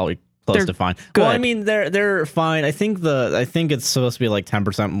probably close to fine. Good. Well, I mean, they're fine. I think it's supposed to be like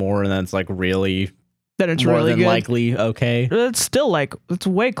 10% more, and then it's like really. Then it's more really than good. Likely okay. It's still like it's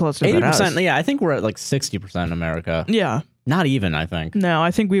way closer to 80%. Yeah, I think we're at like 60% in America. Yeah. Not even, I think. No, I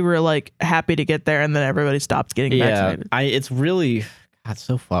think we were like happy to get there, and then everybody stopped getting vaccinated. It's really, God,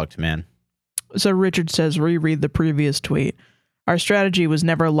 so fucked, man. So Richard says, reread the previous tweet. Our strategy was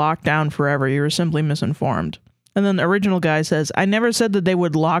never locked down forever. You were simply misinformed. And then the original guy says, I never said that they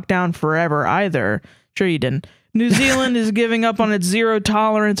would lock down forever either. Sure you didn't. New Zealand is giving up on its zero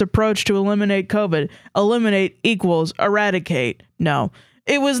tolerance approach to eliminate COVID. Eliminate equals eradicate. No,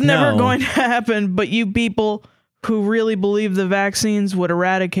 it was never going to happen, but you people who really believe the vaccines would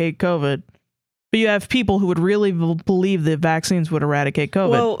eradicate COVID. But you have people who would really believe the vaccines would eradicate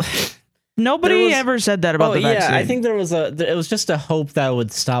COVID. Well, nobody ever said that about the vaccine. Yeah, I think it was just a hope that it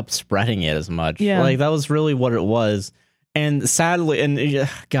would stop spreading it as much. Yeah. Like, that was really what it was. And sadly, and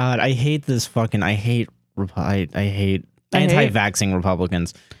God, I hate this fucking, I hate anti-vaxxing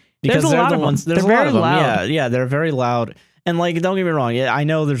Republicans. Because they're the ones, there's a lot of them. Loud. Yeah, they're very loud. And, like, don't get me wrong. Yeah, I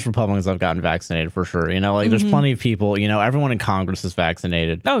know there's Republicans that have gotten vaccinated for sure. You know, like, there's plenty of people, you know, everyone in Congress is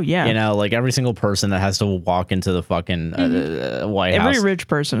vaccinated. Oh, yeah. You know, like, every single person that has to walk into the fucking White House. Every rich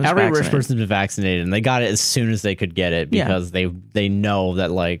person is vaccinated. Every rich person's been vaccinated, and they got it as soon as they could get it because they know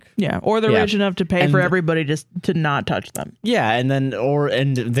that, like... Yeah, or they're rich enough to pay for everybody just to not touch them. Yeah, and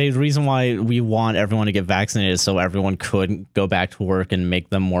the reason why we want everyone to get vaccinated is so everyone could go back to work and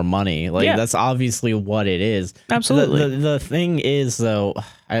make them more money. Like, that's obviously what it is. Absolutely. the thing is, though,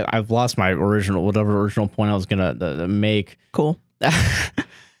 I've lost my whatever original point I was gonna make. Cool.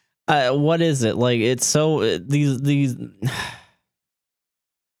 What is it like? It's so these.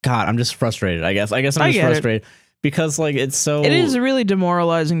 God, I'm just frustrated. I guess I'm just frustrated because like it's so. It is really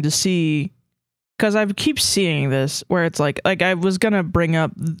demoralizing to see, because I keep seeing this where it's like I was gonna bring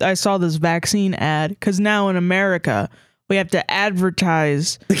up. I saw this vaccine ad because now in America we have to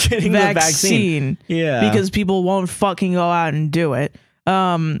advertise getting vaccine. Yeah, because people won't fucking go out and do it.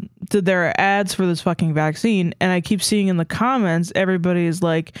 There are ads for this fucking vaccine, and I keep seeing in the comments everybody is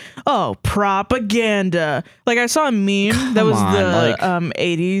like, "Oh, propaganda!" Like I saw a meme that was the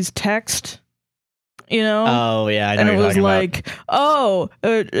 80s text, you know? Oh yeah, I know. And it was like,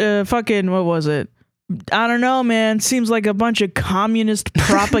 fucking what was it? I don't know, man. Seems like a bunch of communist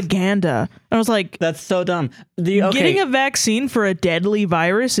propaganda. I was like, that's so dumb. Getting a vaccine for a deadly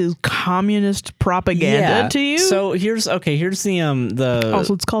virus is communist propaganda to you? So here's the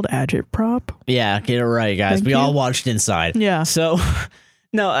also it's called agitprop. Yeah, get it right, guys. Thank we you. all watched Inside. Yeah. So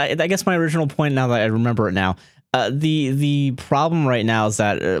no, I guess my original point, now that I remember it now, the problem right now is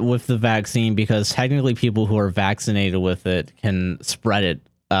that with the vaccine, because technically people who are vaccinated with it can spread it.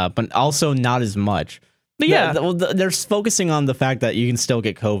 But also not as much. But yeah, they're focusing on the fact that you can still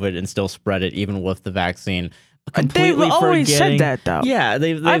get COVID and still spread it even with the vaccine. They've always said that, though. Yeah,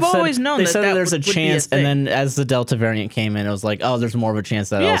 I've always known they that said that there's a would be a chance, thing. and then as the Delta variant came in, it was like, oh, there's more of a chance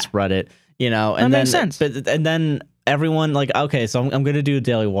that I'll spread it. You know, and that then makes sense. And then everyone like, okay, so I'm gonna do a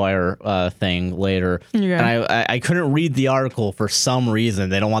Daily Wire thing later, and I couldn't read the article for some reason.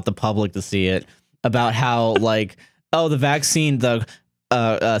 They don't want the public to see it about how like, oh, the vaccine, the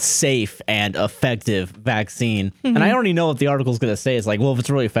safe and effective vaccine. And I already know what the article's going to say. It's like, well, if it's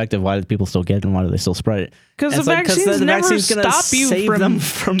really effective, why do people still get it and why do they still spread it? Because the vaccines never stop you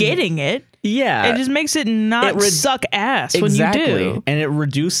from getting it. Yeah. It just makes it not suck ass when you do. And it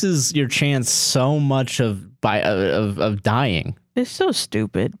reduces your chance so much of dying. It's so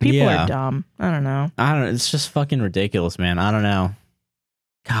stupid. People are dumb. I don't know. It's just fucking ridiculous, man. I don't know.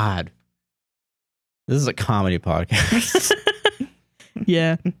 God. This is a comedy podcast.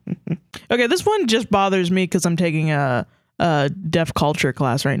 Yeah. Okay, this one just bothers me because I'm taking a deaf culture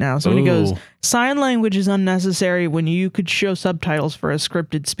class right now. So when he goes, sign language is unnecessary when you could show subtitles for a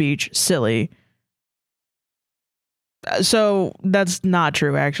scripted speech. Silly. So that's not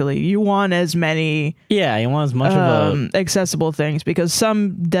true, actually. You want as many... Yeah, you want as much of accessible things, because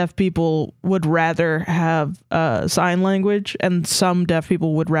some deaf people would rather have sign language and some deaf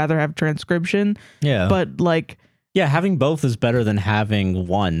people would rather have transcription. Yeah. But like... Yeah, having both is better than having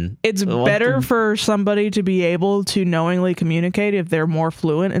one. It's better for somebody to be able to knowingly communicate if they're more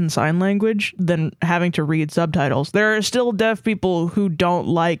fluent in sign language than having to read subtitles. There are still deaf people who don't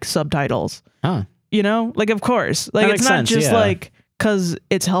like subtitles. Huh. You know? Like, of course. Like, it's not just like because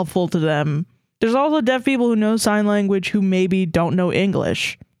it's helpful to them. There's also deaf people who know sign language who maybe don't know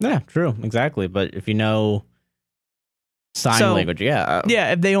English. Yeah, true. Exactly. But if you know sign language, yeah,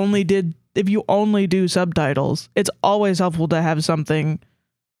 if you only do subtitles, it's always helpful to have something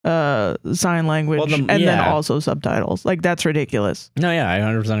sign language then also subtitles. Like, that's ridiculous. No, yeah, I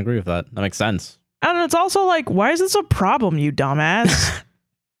 100% agree with that. That makes sense. And it's also like, why is this a problem, you dumbass?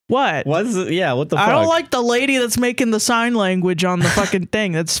 What? What is it? Yeah, what the fuck? I don't like the lady that's making the sign language on the fucking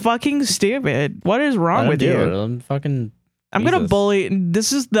thing. That's fucking stupid. What is wrong with you? I'm gonna bully.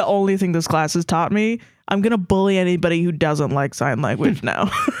 This is the only thing this class has taught me. I'm gonna bully anybody who doesn't like sign language now.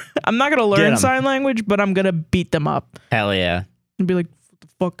 I'm not gonna learn sign language, but I'm gonna beat them up. Hell yeah. And be like, what the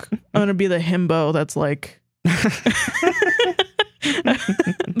fuck? I'm gonna be the himbo that's like that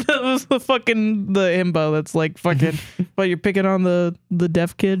was the himbo that's like fucking but you're picking on the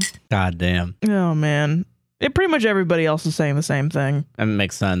deaf kid. God damn. Oh man. Pretty much everybody else is saying the same thing. It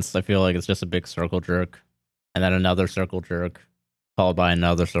makes sense. I feel like it's just a big circle jerk. And then another circle jerk, followed by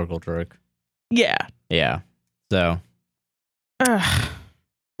another circle jerk. Yeah. Yeah. So. I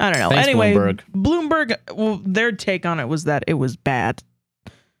don't know. Thanks, anyway, Bloomberg. Well, their take on it was that it was bad.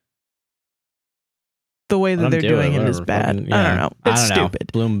 The way that they're doing it is bad. Fucking, yeah. I don't know. It's stupid.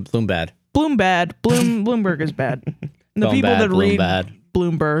 Bloom bad. Bloom bad. Bloomberg is bad. The people that read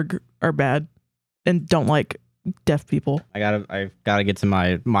Bloomberg are bad and don't like deaf people. I gotta get to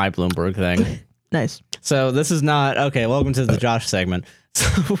my Bloomberg thing. Nice. So this is not okay. Welcome to the Josh segment.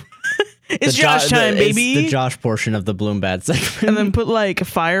 So it's Josh time, baby. It's the Josh portion of the Bloom bad segment. And then put like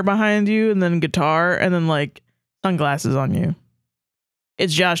fire behind you, and then guitar, and then like sunglasses on you.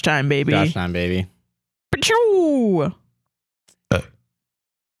 It's Josh time, baby. Josh time, baby. Pachoo! All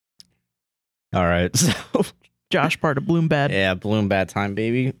right. So Josh part of Bloom bad. Yeah, Bloom bad time,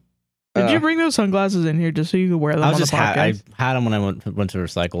 baby. Did you bring those sunglasses in here just so you could wear them on the podcast? I had them when I went to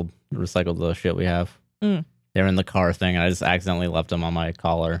recycle the shit we have. They're in the car thing, and I just accidentally left them on my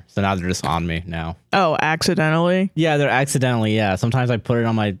collar. So now they're just on me now. Oh, accidentally? Yeah, they're accidentally, yeah. Sometimes I put it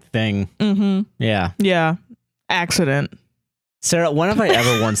on my thing. Yeah. Yeah. Accident. Sarah, when have I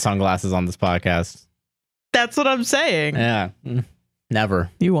ever worn sunglasses on this podcast? That's what I'm saying. Yeah. Never.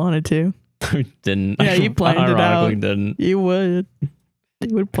 You wanted to. Didn't. Yeah, you planned it out. Didn't. You would.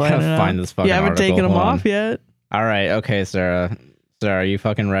 You would plan it out. Find this fucking You haven't taken them off yet. All right. Okay, Sarah. Sarah, are you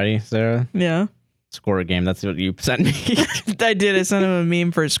fucking ready, Sarah? Yeah. Squirt game. That's what you sent me. I did. I sent him a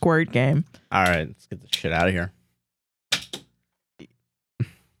meme for a squirt game. All right. Let's get this shit out of here. It's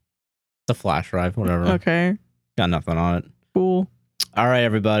a flash drive. Whatever. Okay. Got nothing on it. Cool. All right,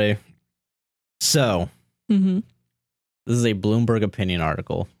 everybody. So, this is a Bloomberg opinion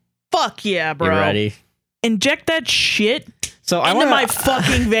article. Fuck yeah, bro. You ready? Inject that shit into my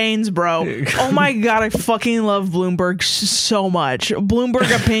fucking veins, bro. Oh my god, I fucking love Bloomberg so much.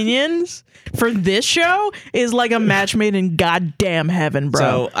 Bloomberg opinions for this show is like a match made in goddamn heaven, bro.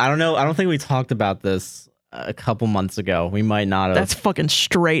 So I don't know. I don't think we talked about this a couple months ago. We might not have. That's fucking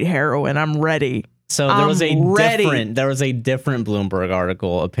straight heroin. I'm ready. So there was a different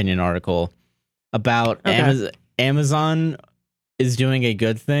Bloomberg opinion article about Amazon is doing a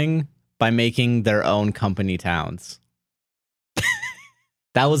good thing by making their own company towns.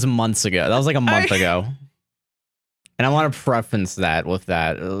 That was months ago. That was like a month ago. And I want to preference that with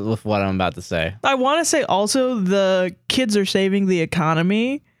what I'm about to say. I want to say also the kids are saving the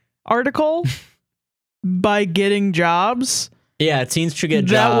economy article by getting jobs. Yeah, teens should get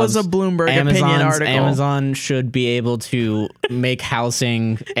jobs. That was a Bloomberg opinion article. Amazon should be able to make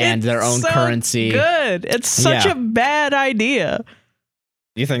housing and their own currency. Good. It's such a bad idea.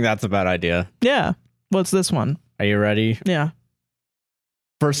 You think that's a bad idea? Yeah. What's this one? Are you ready? Yeah.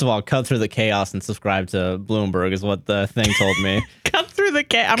 First of all, cut through the chaos and subscribe to Bloomberg is what the thing told me. Cut through the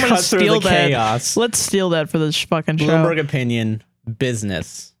chaos. I'm going to steal that. Chaos. Let's steal that for this fucking show. Bloomberg opinion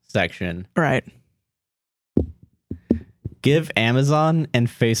business section. Right. Give Amazon and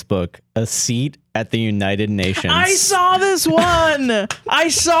Facebook a seat at the United Nations. I saw this one. A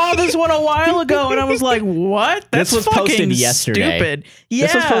while ago, and I was like, "What? This was posted yesterday. Stupid." Yeah,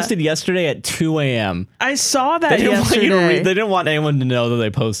 this was posted yesterday at 2 a.m. I saw that yesterday. They didn't want anyone to know that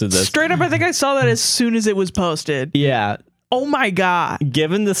they posted this. Straight up, I think I saw that as soon as it was posted. Yeah. Oh my god.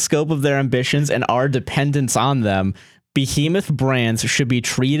 Given the scope of their ambitions and our dependence on them, behemoth brands should be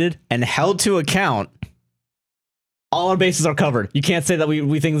treated and held to account. All our bases are covered. You can't say that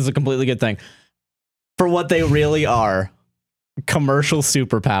we think this is a completely good thing. For what they really are. Commercial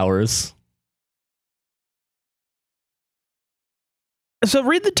superpowers. So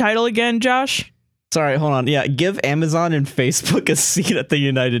read the title again, Josh. Sorry, hold on. Yeah, give Amazon and Facebook a seat at the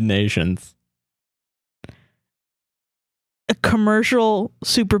United Nations. A commercial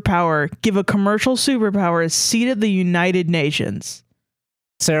superpower. Give a commercial superpower a seat at the United Nations.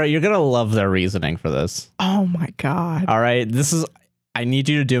 Sarah, you're going to love their reasoning for this. Oh my God. All right. I need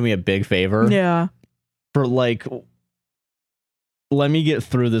you to do me a big favor. Yeah. For let me get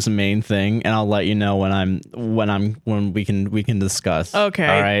through this main thing and I'll let you know when we can discuss. Okay.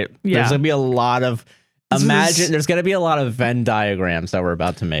 All right. Yeah. There's going to be a lot of there's going to be a lot of Venn diagrams that we're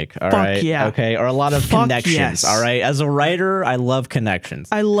about to make. All right. Yeah. Okay. Or a lot of connections. Yes. All right. As a writer, I love connections.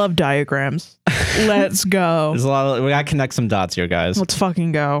 I love diagrams. Let's go. There's a lot we got to connect some dots here, guys. Let's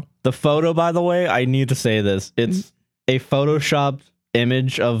fucking go. The photo, by the way, I need to say this. It's a photoshopped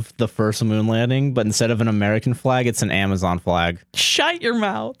image of the first moon landing, but instead of an American flag, it's an Amazon flag. Shut your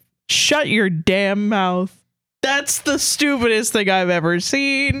mouth. Shut your damn mouth. That's the stupidest thing I've ever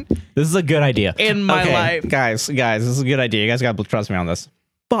seen. This is a good idea. In my life. Guys, this is a good idea. You guys got to trust me on this.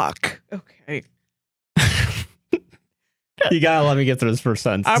 Fuck. Okay. You got to let me get through this first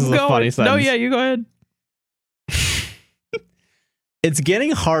sentence. This is a funny sentence. No, yeah, you go ahead. It's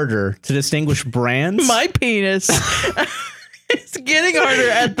getting harder to distinguish brands. My penis. It's getting harder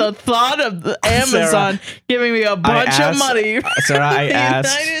at the thought of Amazon giving me a bunch of money. Sarah, I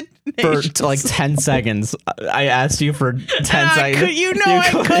asked for like 10 seconds. I asked you for 10 seconds. I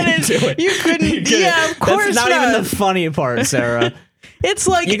couldn't. You couldn't. Yeah, of course not. That's not even the funny part, Sarah. It's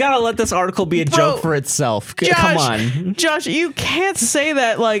like you gotta let this article be a joke for itself. Josh, come on, Josh. You can't say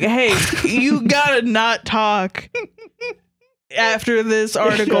that. Like, hey, you gotta not talk after this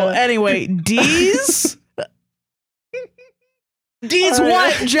article. Anyway, D's. D's right.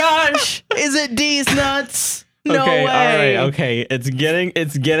 What, Josh? Is it D's nuts? No way. All right. Okay. It's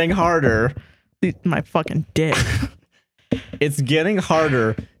getting harder. My fucking dick. It's getting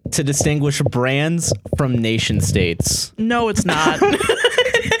harder to distinguish brands from nation states. No, it's not.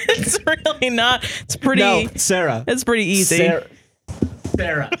 It's It's really not. It's pretty. No, Sarah. It's pretty easy.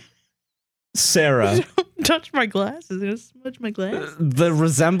 Sarah. Don't touch my glasses. It'll smudge my glasses. The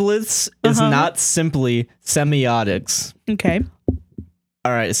resemblance is not simply semiotics. Okay.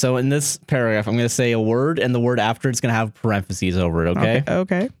 All right. So in this paragraph, I'm going to say a word, and the word after it's going to have parentheses over it.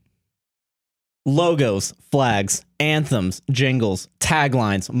 Okay. Logos, flags, anthems, jingles,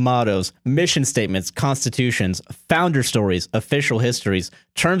 taglines, mottos, mission statements, constitutions, founder stories, official histories,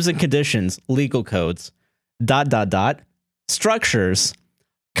 terms and conditions, legal codes, ... structures,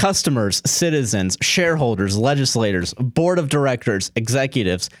 customers, citizens, shareholders, legislators, board of directors,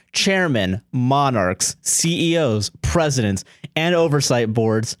 executives, chairmen, monarchs, CEOs, presidents, and oversight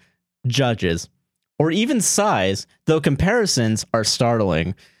boards, judges, or even size, though comparisons are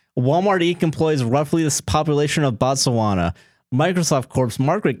startling. Walmart Inc. employs roughly the population of Botswana. Microsoft Corp's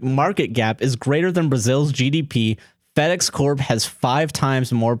market cap is greater than Brazil's GDP. FedEx Corp has 5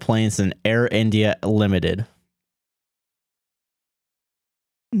 times more planes than Air India Limited.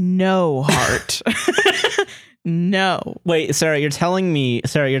 No, Heart. No. Wait, Sarah, you're telling me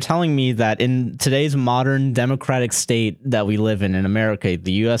that in today's modern democratic state that we live in America,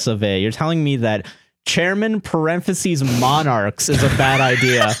 the US of A, you're telling me that chairman parentheses monarchs is a bad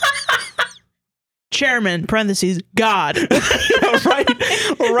idea. Chairman parentheses God. right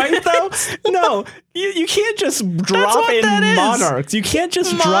though? No, you can't just drop in monarchs. You can't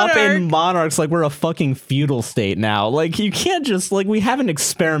just drop in monarchs like we're a fucking feudal state now. Like you can't just we haven't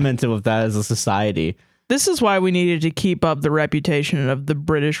experimented with that as a society. This is why we needed to keep up the reputation of the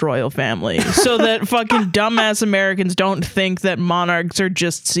British royal family, so that fucking dumbass Americans don't think that monarchs are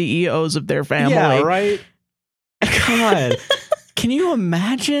just CEOs of their family. Yeah, right? God. Can you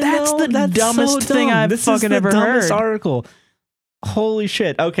imagine? That's the dumbest thing I've fucking ever heard. This article. Holy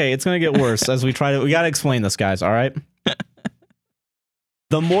shit. Okay, it's going to get worse as we try to... We got to explain this, guys, all right?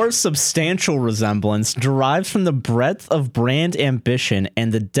 The more substantial resemblance derives from the breadth of brand ambition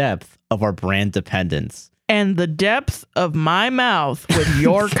and the depth of our brand dependence. And the depth of my mouth with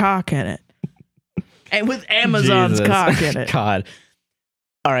your cock in it. And with Amazon's cock in it. God.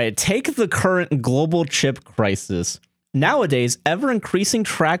 All right, take the current global chip crisis. Nowadays, ever-increasing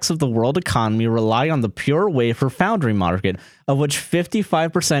tracts of the world economy rely on the pure wafer foundry market, of which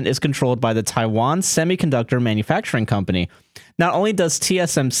 55% is controlled by the Taiwan Semiconductor Manufacturing Company. Not only does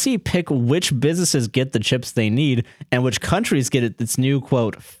TSMC pick which businesses get the chips they need and which countries get its new,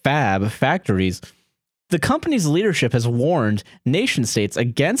 quote, fab factories, the company's leadership has warned nation-states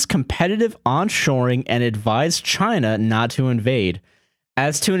against competitive onshoring and advised China not to invade.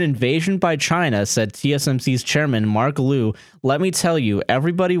 As to an invasion by China, said TSMC's chairman Mark Liu, let me tell you,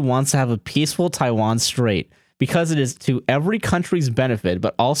 everybody wants to have a peaceful Taiwan Strait because it is to every country's benefit,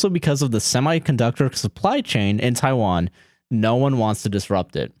 but also because of the semiconductor supply chain in Taiwan. No one wants to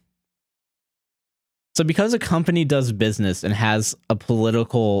disrupt it. So because a company does business and has a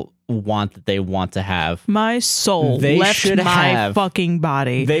political want that they want to have, my soul left my fucking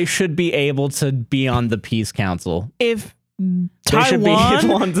body. They should be able to be on the Peace Council. If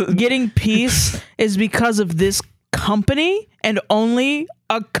Taiwan getting peace is because of this company and only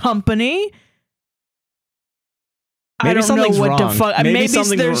a company, I don't know what the fuck. Maybe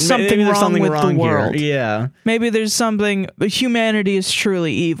there's something wrong with the world. Yeah. Maybe there's something. Humanity is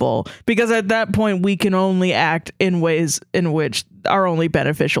truly evil because at that point we can only act in ways in which are only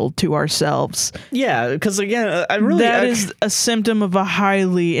beneficial to ourselves. Yeah, because again, that is a symptom of a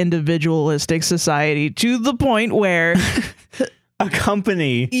highly individualistic society to the point where a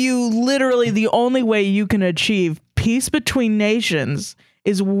company, the only way you can achieve peace between nations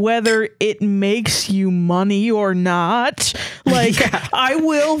is whether it makes you money or not. Like, yeah. I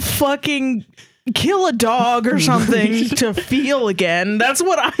will fucking kill a dog or something to feel again. That's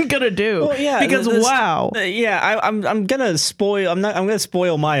what I'm gonna do. Well, yeah, because I'm gonna spoil. I'm gonna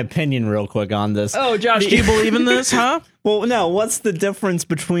spoil my opinion real quick on this. Oh, Josh, do you believe in this? Huh? Well, no. What's the difference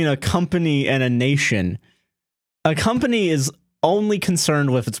between a company and a nation? A company is only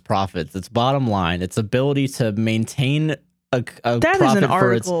concerned with its profits, its bottom line, its ability to maintain a that is an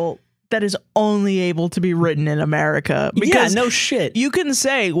article that is only able to be written in America. Because no shit. You can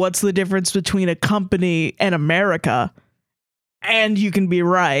say what's the difference between a company and America, and you can be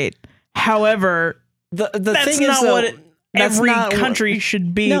right. However, the that's thing not is, what every country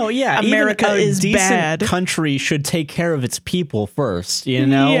should be. No, yeah, America even a is decent bad. Country should take care of its people first. You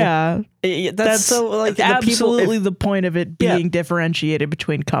know, yeah, that's so like absolutely the point of it being differentiated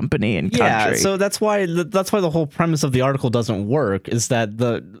between company and country. Yeah, so that's why the whole premise of the article doesn't work. Is that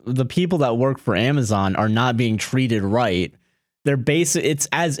the people that work for Amazon are not being treated right. They're it's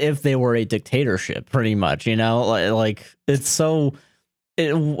as if they were a dictatorship, pretty much. You know, like it's so.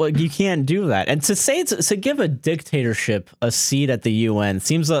 You can't do that. And to give a dictatorship a seat at the UN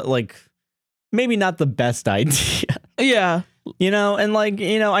seems like maybe not the best idea. Yeah. And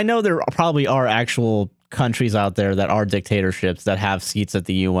I know there probably are actual countries out there that are dictatorships that have seats at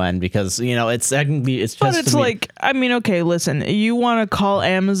the UN because, it's just. But it's okay, listen, you want to call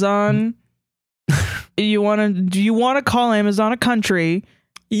Amazon. Do you want to call Amazon a country?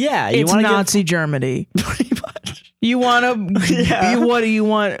 Yeah. It's Nazi Germany. Pretty much. You want to, you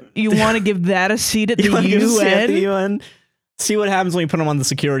want to give that a seat at the UN? See what happens when you put them on the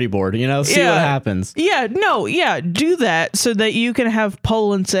security board, see what happens. Do that so that you can have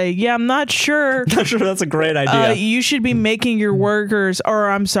Poland say, I'm not sure. Not sure that's a great idea. You should be making your workers,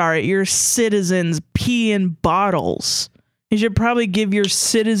 your citizens pee in bottles. You should probably give your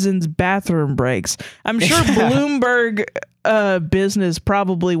citizens bathroom breaks. I'm sure Bloomberg business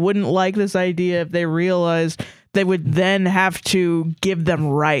probably wouldn't like this idea if they realized they would then have to give them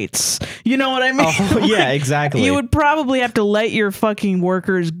rights. You know what I mean? Oh, yeah, exactly. You would probably have to let your fucking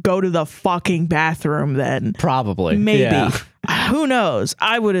workers go to the fucking bathroom then. Probably. Maybe. Yeah. Who knows?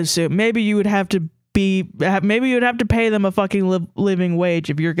 I would assume. Maybe you would have to pay them a fucking living wage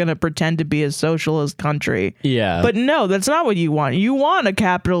if you're going to pretend to be a socialist country. Yeah. But no, that's not what you want. You want a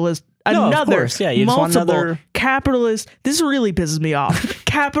capitalist of course. Yeah, you multiple just want another capitalist. This really pisses me off.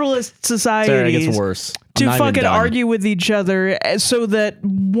 Capitalist societies. Sorry, it gets worse. To fucking argue with each other so that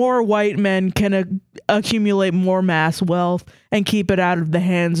more white men can accumulate more mass wealth and keep it out of the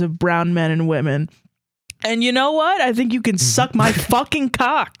hands of brown men and women. And you know what? I think you can suck my fucking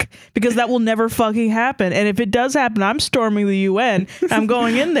cock because that will never fucking happen. And if it does happen, I'm storming the UN. I'm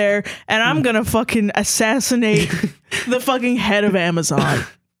going in there and I'm going to fucking assassinate the fucking head of Amazon.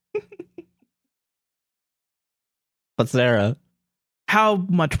 But Sarah, how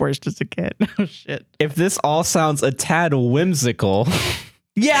much worse does it get? Oh, shit. If this all sounds a tad whimsical.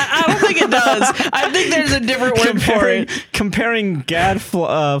 Yeah, I don't think it does. I think there's a different word for it. Comparing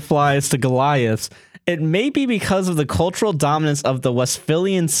gadflies to Goliaths, it may be because of the cultural dominance of the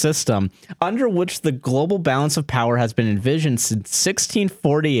Westphalian system, under which the global balance of power has been envisioned since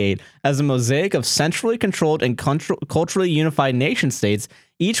 1648 as a mosaic of centrally controlled and culturally unified nation states,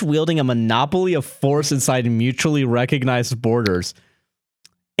 each wielding a monopoly of force inside mutually recognized borders.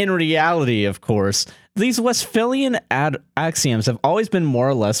 In reality, of course, these Westphalian axioms have always been more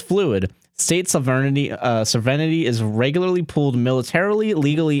or less fluid. State sovereignty is regularly pooled militarily,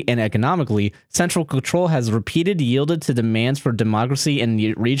 legally, and economically. Central control has repeatedly yielded to demands for democracy and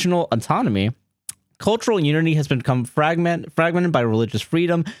regional autonomy. Cultural unity has become fragmented by religious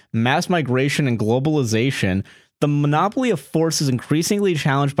freedom, mass migration, and globalization. The monopoly of force is increasingly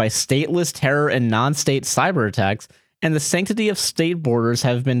challenged by stateless terror and non-state cyber attacks, and the sanctity of state borders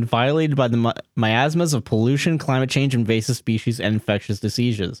have been violated by the miasmas of pollution, climate change, invasive species, and infectious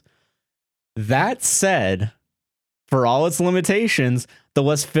diseases. That said, for all its limitations, the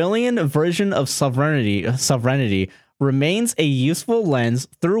Westphalian version of sovereignty remains a useful lens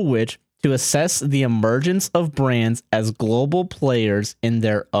through which to assess the emergence of brands as global players in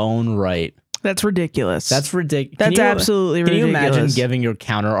their own right. That's ridiculous. That's ridiculous. That's absolutely ridiculous. Can you imagine giving your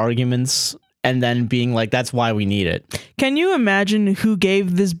counter arguments and then being like, that's why we need it? Can you imagine who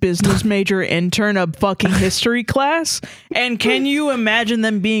gave this business major intern a fucking history class? And can you imagine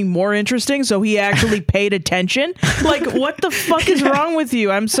them being more interesting so he actually paid attention? Like, what the fuck is wrong with you?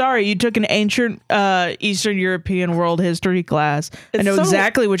 I'm sorry. You took an ancient Eastern European world history class. I know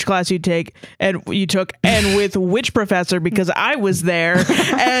exactly which class you took and with which professor because I was there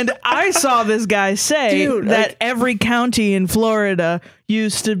and I saw this guy say that every county in Florida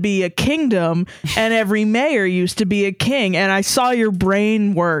used to be a kingdom and every mayor used to be a king, and I saw your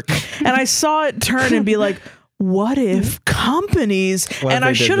brain work and I saw it turn and be like, what if companies and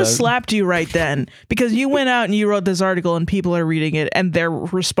I should have slapped you right then because you went out and you wrote this article and people are reading it and they're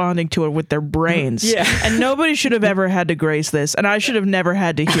responding to it with their brains. Yeah. And nobody should have ever had to grace this, and I should have never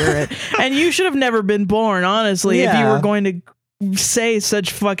had to hear it, and you should have never been born, honestly, if you were going to say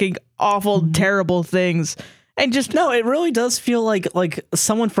such fucking awful, terrible things. And just no, it really does feel like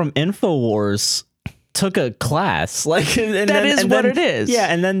someone from InfoWars took a class. Like that is what it is. Yeah,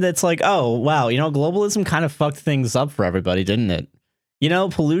 and then it's like, oh wow, globalism kind of fucked things up for everybody, didn't it?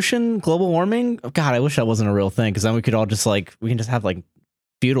 Pollution, global warming. God, I wish that wasn't a real thing because then we could all just we can just have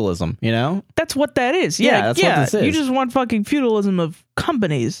feudalism. That's what that is. Yeah, that's what this is. You just want fucking feudalism of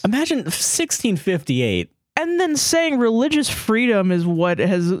companies. Imagine 1658. And then saying religious freedom is what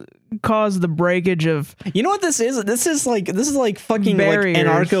has caused the breakage of. You know what this is? This is like fucking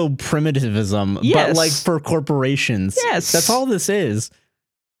anarcho primitivism, but for corporations. Yes, that's all this is.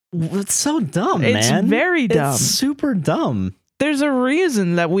 It's so dumb, man. It's very dumb. It's super dumb. There's a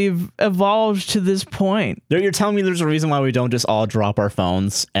reason that we've evolved to this point. You're telling me there's a reason why we don't just all drop our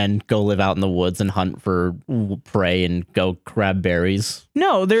phones and go live out in the woods and hunt for prey and go grab berries?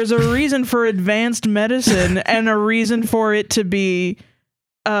 No, there's a reason for advanced medicine and a reason for it to be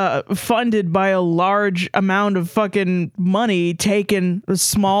funded by a large amount of fucking money taken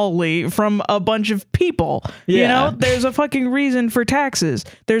smallly from a bunch of people. Yeah. You know, there's a fucking reason for taxes.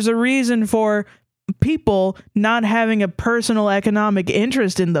 There's a reason for people not having a personal economic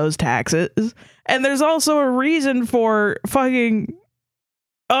interest in those taxes. And there's also a reason for fucking,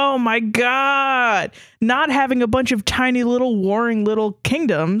 oh my God, not having a bunch of tiny little warring little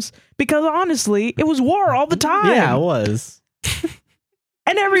kingdoms, because honestly, it was war all the time. Yeah, it was.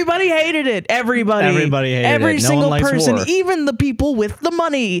 And everybody hated it. Everybody hated it. Every single person, even the people with the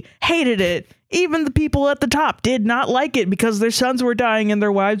money, hated it. Even the people at the top did not like it because their sons were dying and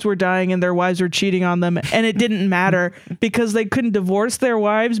their wives were dying and their wives were cheating on them. And it didn't matter because they couldn't divorce their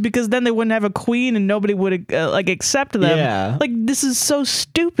wives because then they wouldn't have a queen and nobody would accept them. Yeah. Like, this is so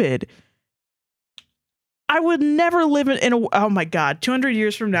stupid. I would never live in a, oh my God, 200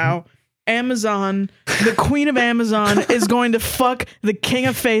 years from now, Amazon, the queen of Amazon is going to fuck the king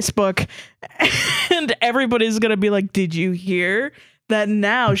of Facebook, and everybody's going to be like, did you hear that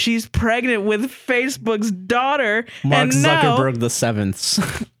now she's pregnant with Facebook's daughter? Mark Zuckerberg the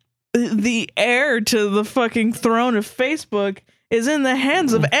seventh. The heir to the fucking throne of Facebook is in the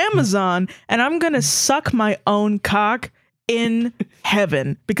hands of Amazon, and I'm going to suck my own cock in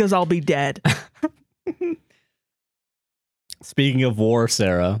heaven because I'll be dead. Speaking of war,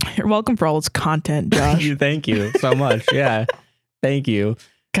 Sarah. You're welcome for all its content, Josh. Thank you so much. Yeah. Thank you.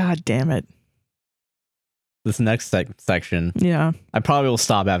 God damn it. This next section. Yeah. I probably will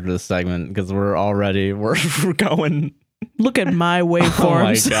stop after this segment because we're going. Look at my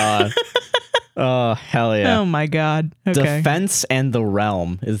waveforms. Oh my God. Oh, hell yeah. Oh my God. Okay. Defense and the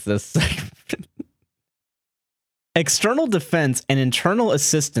realm is this segment. External defense and internal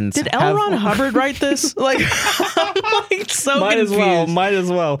assistance. Did L. Ron Hubbard write this? Like, I'm like so confused. Might as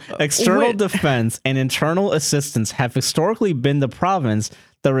well. External defense and internal assistance have historically been the province,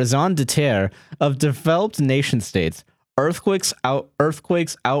 the raison d'etre, of developed nation states. Earthquakes,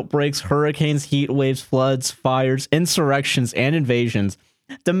 outbreaks, hurricanes, heat waves, floods, fires, insurrections, and invasions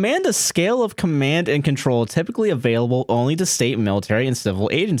demand a scale of command and control typically available only to state military and civil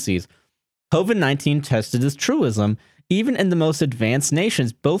agencies. COVID-19 tested this truism, even in the most advanced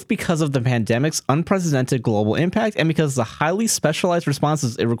nations, both because of the pandemic's unprecedented global impact and because the highly specialized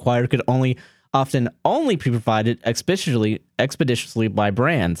responses it required could often only be provided expeditiously by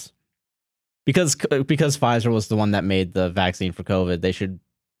brands. Because Pfizer was the one that made the vaccine for COVID, they should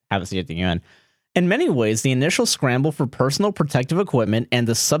have a seat at the UN. In many ways, the initial scramble for personal protective equipment and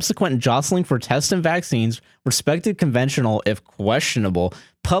the subsequent jostling for tests and vaccines respected conventional, if questionable,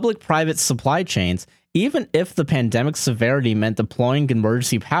 public-private supply chains, even if the pandemic's severity meant deploying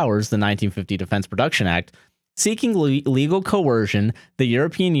emergency powers, the 1950 Defense Production Act. Seeking legal coercion, the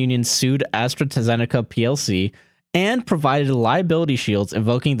European Union sued AstraZeneca plc and provided liability shields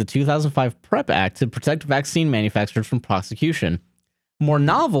invoking the 2005 PrEP Act to protect vaccine manufacturers from prosecution. More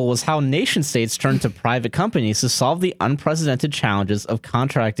novel was how nation-states turned to private companies to solve the unprecedented challenges of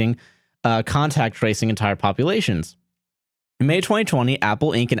contact tracing entire populations. In May 2020,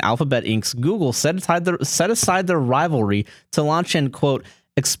 Apple Inc. and Alphabet Inc.'s Google set aside their rivalry to launch an, quote,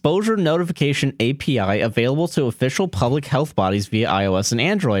 exposure notification API available to official public health bodies via iOS and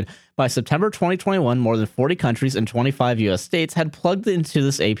Android. By September 2021, more than 40 countries and 25 U.S. states had plugged into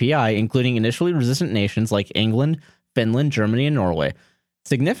this API, including initially resistant nations like England, Finland, Germany, and Norway.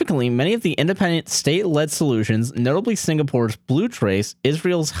 Significantly, many of the independent state-led solutions, notably Singapore's Blue Trace,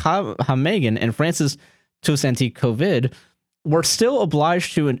 Israel's Hamagan, and France's Tous Anti-COVID, were still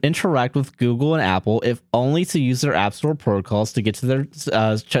obliged to interact with Google and Apple, if only to use their App Store protocols to get to their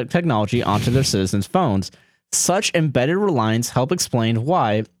technology onto their citizens' phones. Such embedded reliance help explain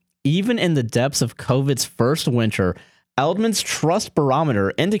why, even in the depths of COVID's first winter, Eldman's Trust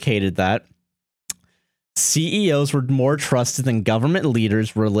Barometer indicated that CEOs were more trusted than government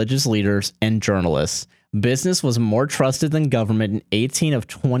leaders, religious leaders, and journalists. Business was more trusted than government in 18 of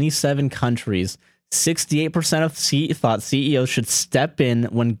 27 countries. 68% thought CEOs should step in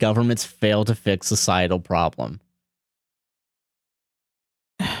when governments fail to fix societal problem.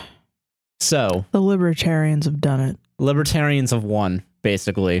 So the libertarians have done it. Libertarians have won,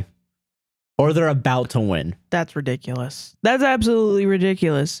 basically. Or they're about to win. That's ridiculous. That's absolutely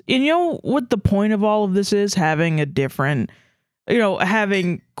ridiculous. And you know what the point of all of this is? Having a different,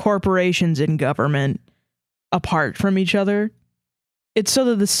 having corporations and government apart from each other. It's so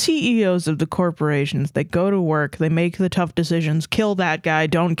that the CEOs of the corporations, they go to work, they make the tough decisions, kill that guy,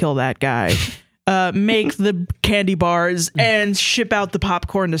 don't kill that guy, make the candy bars and ship out the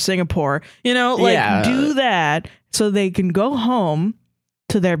popcorn to Singapore. You know, like do that so they can go home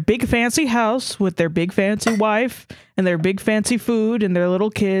to their big fancy house with their big fancy wife and their big fancy food and their little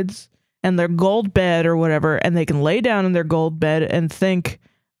kids and their gold bed or whatever. And they can lay down in their gold bed and think,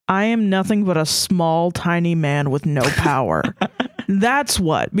 I am nothing but a small, tiny man with no power. That's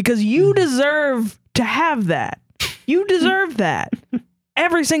what, because you deserve to have that. You deserve that.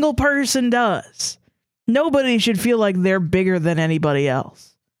 Every single person does. Nobody should feel like they're bigger than anybody else.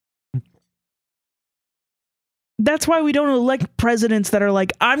 That's why we don't elect presidents that are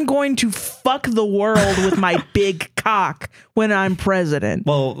like, I'm going to fuck the world with my big cock when I'm president.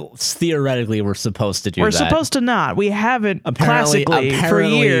 Well, theoretically, we're supposed to do that. We're supposed to not. We haven't classically for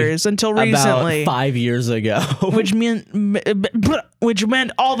years until recently. About 5 years ago. which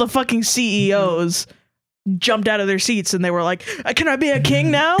meant all the fucking CEOs jumped out of their seats and they were like, can I be a king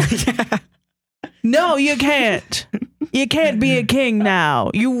now? Yeah. No, you can't. You can't be a king now.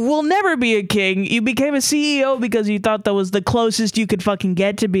 You will never be a king. You became a CEO because you thought that was the closest you could fucking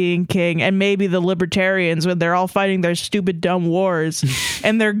get to being king. And maybe the libertarians, when they're all fighting their stupid dumb wars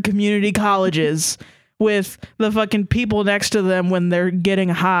and their community colleges with the fucking people next to them when they're getting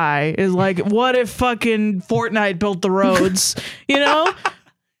high, is like, what if fucking Fortnite built the roads? You know?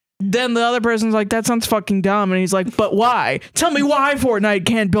 Then the other person's like, that sounds fucking dumb. And he's like, but why? Tell me why Fortnite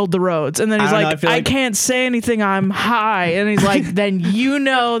can't build the roads. And then he's like, I can't say anything. I'm high. And he's like, then you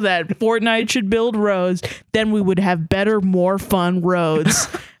know that Fortnite should build roads. Then we would have better, more fun roads.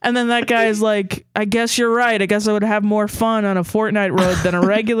 And then that guy's like, I guess you're right. I guess I would have more fun on a Fortnite road than a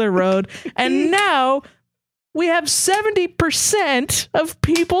regular road. And now we have 70% of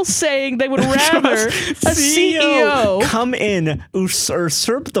people saying they would rather a CEO come in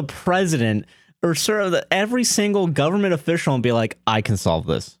usurp the president or serve every single government official and be like, I can solve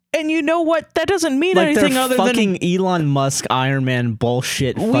this. And you know what? That doesn't mean anything other than fucking Elon Musk, Iron Man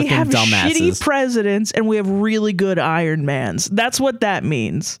bullshit. We have dumbasses. Shitty presidents and we have really good Iron Mans. That's what that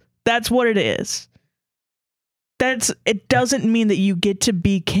means. That's what it is. It doesn't mean that you get to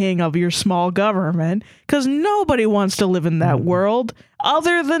be king of your small government, because nobody wants to live in that world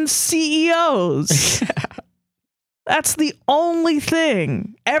other than CEOs. That's the only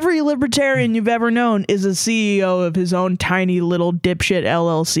thing. Every libertarian you've ever known is a CEO of his own tiny little dipshit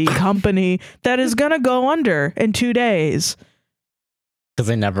LLC company that is going to go under in 2 days. Because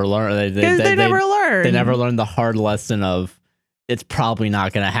they never learn. They never learn. They never learn the hard lesson of, it's probably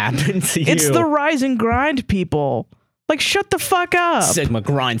not going to happen to you. It's the rise and grind people. Like, shut the fuck up. Sigma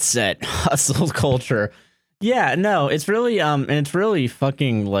grind set hustle culture. Yeah, no, it's really and it's really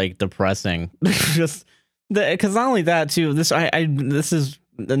fucking like depressing. Just because not only that too. This is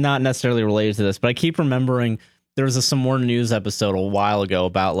not necessarily related to this, but I keep remembering there was some more news episode a while ago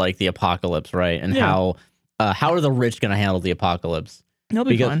about like the apocalypse, right? And how are the rich going to handle the apocalypse? They'll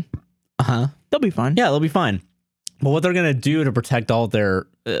be fine. They'll be fine. Yeah, they'll be fine. But what they're going to do to protect all their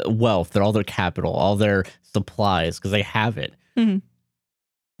wealth, all their capital, all their supplies, because they have it,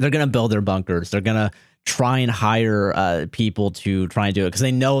 they're going to build their bunkers. They're going to try and hire people to try and do it, because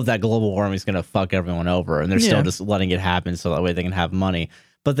they know that global warming is going to fuck everyone over, and they're still just letting it happen so that way they can have money.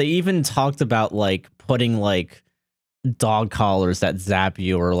 But they even talked about like putting like dog collars that zap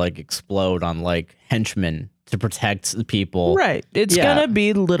you or like explode on like henchmen to protect the people. Right. It's going to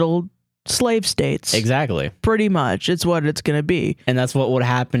be little slave states. Exactly. Pretty much. It's what it's going to be. And that's what would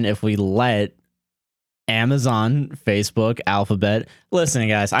happen if we let Amazon, Facebook, Alphabet. Listen,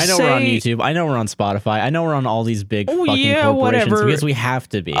 guys, I know we're on YouTube. I know we're on Spotify. I know we're on all these big fucking corporations whatever. Because we have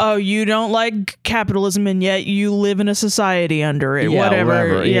to be. Oh, you don't like capitalism and yet you live in a society under it.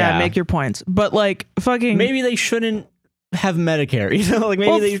 Whatever. Yeah, make your points. But like fucking maybe they shouldn't have Medicare. You know, like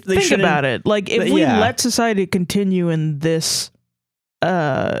maybe they think shouldn't. About it. Like if we let society continue in this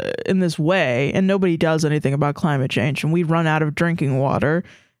way and nobody does anything about climate change and we run out of drinking water,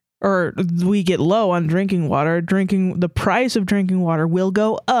 or we get low on drinking water, the price of drinking water will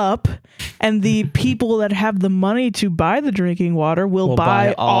go up, and the people that have the money to buy the drinking water will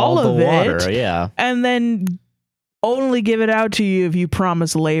buy all of the water, and then only give it out to you if you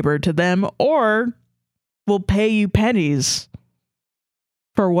promise labor to them, or will pay you pennies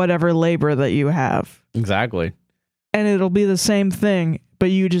for whatever labor that you have. Exactly. And it'll be the same thing, but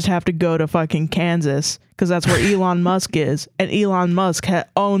you just have to go to fucking Kansas, because that's where Elon Musk is. And Elon Musk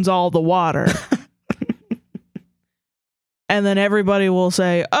owns all the water. And then everybody will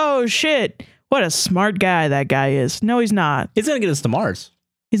say, oh shit, what a smart guy that guy is. No, he's not. He's going to get us to Mars.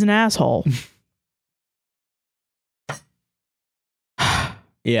 He's an asshole.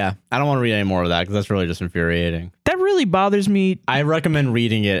 Yeah, I don't want to read any more of that because that's really just infuriating. That really bothers me. I recommend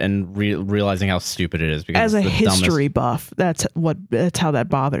reading it and realizing how stupid it is. Because as a history buff, that's how that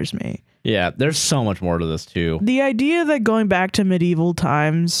bothers me. Yeah, there's so much more to this too. The idea that going back to medieval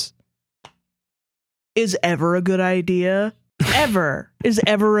times is ever a good idea, is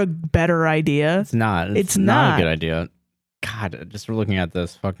ever a better idea. It's not. It's not a good idea. God, just looking at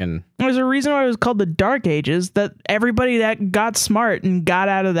this fucking... There's a reason why it was called the Dark Ages, that everybody that got smart and got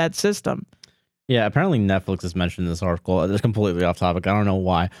out of that system. Yeah, apparently Netflix has mentioned this article. It's completely off topic. I don't know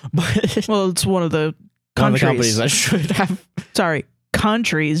why. But well, it's one of the countries that should have... Sorry,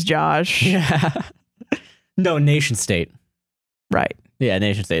 countries, Josh. Yeah. No, nation state. Right. Yeah,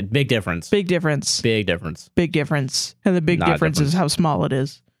 nation state. Big difference. Big difference. Big difference. Big difference. And the big difference is how small it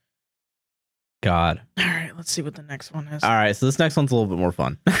is. God. All right, let's see what the next one is. All right, so this next one's a little bit more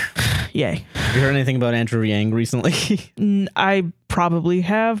fun. Yay. Have you heard anything about Andrew Yang recently? I probably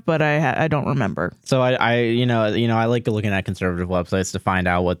have, but I don't remember. So I I like looking at conservative websites to find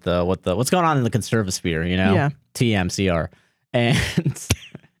out what's going on in the conservative sphere, Yeah. TMCR. And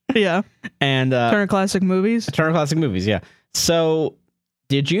yeah. And Turner Classic Movies? Turner Classic Movies, yeah. So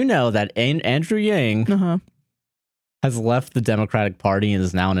did you know that Andrew Yang has left the Democratic Party and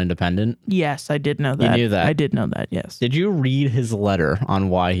is now an independent? Yes, I did know that. You knew that? I did know that, yes. Did you read his letter on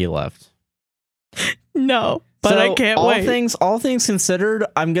why he left? No, but I can't wait. All things considered,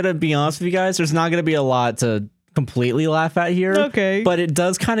 I'm going to be honest with you guys, there's not going to be a lot to completely laugh at here. Okay. But it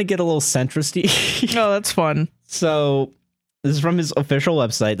does kind of get a little centristy. Oh, that's fun. So this is from his official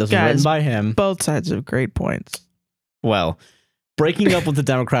website. This was written by him. Both sides have great points. Well, breaking up with the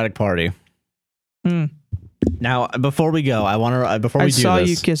Democratic Party. Now, before we go, I saw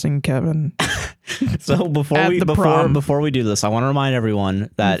you kissing Kevin. So before we do this, I want to remind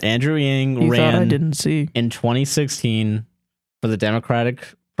everyone that Andrew Yang ran I didn't see in 2016 for the Democratic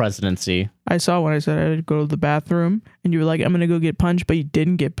presidency. I saw when I said I had to go to the bathroom, and you were like, "I'm gonna go get punched," but you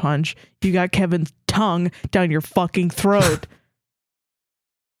didn't get punched. You got Kevin's tongue down your fucking throat,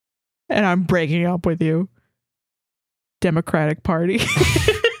 and I'm breaking up with you. Democratic Party.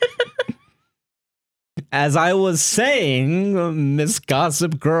 As I was saying, Miss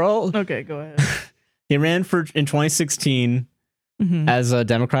Gossip Girl. Okay, go ahead. He ran in 2016 as a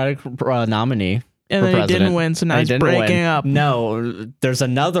Democratic nominee. And then he didn't win, so now he's breaking up. No, there's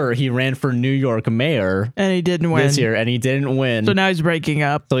another. He ran for New York mayor. And he didn't win. This year, and he didn't win. So now he's breaking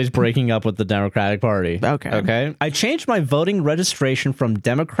up. So he's breaking up with the Democratic Party. Okay. I changed my voting registration from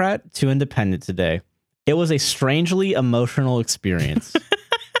Democrat to Independent today. It was a strangely emotional experience.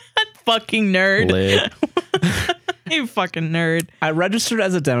 Fucking nerd. You fucking nerd. I registered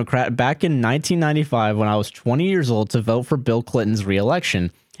as a Democrat back in 1995 when I was 20 years old to vote for Bill Clinton's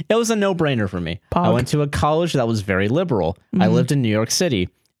re-election. It was a no-brainer for me. I went to a college that was very liberal. I lived in New York City.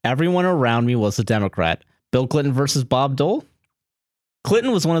 Everyone around me was a Democrat. Bill Clinton versus Bob Dole?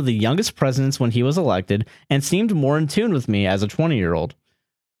 Clinton was one of the youngest presidents when he was elected and seemed more in tune with me as a 20-year-old.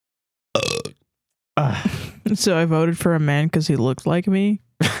 So I voted for a man because he looked like me?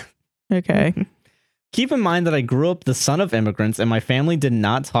 Okay. Keep in mind that I grew up the son of immigrants and my family did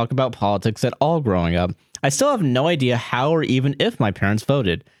not talk about politics at all growing up. I still have no idea how or even if my parents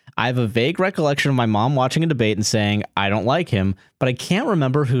voted. I have a vague recollection of my mom watching a debate and saying, "I don't like him," but I can't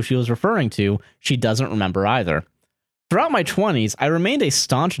remember who she was referring to. She doesn't remember either. Throughout my 20s, I remained a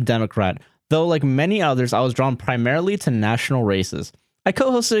staunch Democrat, though like many others, I was drawn primarily to national races. I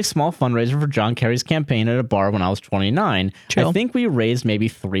co-hosted a small fundraiser for John Kerry's campaign at a bar when I was 29. Chill. I think we raised maybe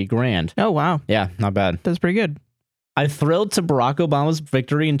 $3,000. Oh, wow. Yeah, not bad. That's pretty good. I thrilled to Barack Obama's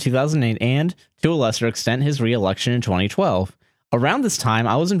victory in 2008 and, to a lesser extent, his re-election in 2012. Around this time,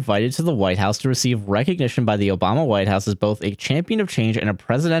 I was invited to the White House to receive recognition by the Obama White House as both a champion of change and a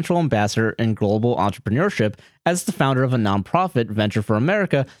presidential ambassador in global entrepreneurship as the founder of a nonprofit, Venture for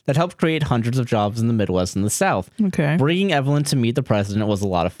America, that helped create hundreds of jobs in the Midwest and the South. Okay. Bringing Evelyn to meet the president was a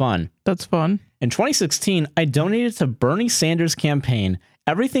lot of fun. That's fun. In 2016, I donated to Bernie Sanders' campaign.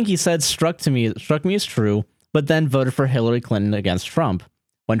 Everything he said struck me as true, but then voted for Hillary Clinton against Trump.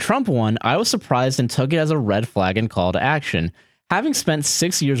 When Trump won, I was surprised and took it as a red flag and call to action. Having spent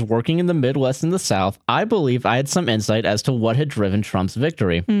 6 years working in the Midwest and the South, I believe I had some insight as to what had driven Trump's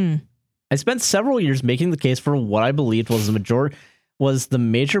victory. I spent several years making the case for what I believed was the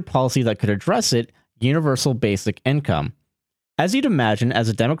major policy that could address it, universal basic income. As you'd imagine, as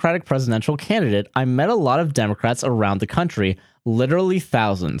a Democratic presidential candidate, I met a lot of Democrats around the country, literally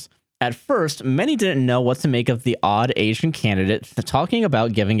thousands. At first, many didn't know what to make of the odd Asian candidate talking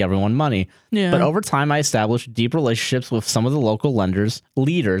about giving everyone money. Yeah. But over time, I established deep relationships with some of the local leaders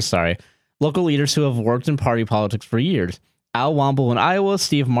who have worked in party politics for years. Al Womble in Iowa,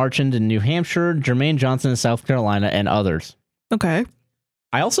 Steve Marchand in New Hampshire, Jermaine Johnson in South Carolina, and others. Okay.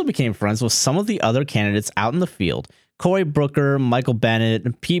 I also became friends with some of the other candidates out in the field. Cory Booker, Michael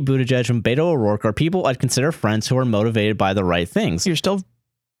Bennett, Pete Buttigieg, and Beto O'Rourke are people I'd consider friends who are motivated by the right things. You're still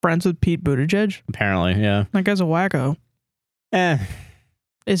friends with Pete Buttigieg? Apparently, yeah. That guy's a wacko.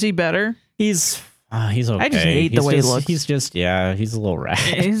 Is he better? He's okay. I just hate the way he looks. He's a little rat.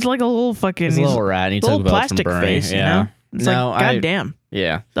 He's like a little fucking... He's a little rat. And he little took votes plastic from Bernie. face, you know? It's goddamn.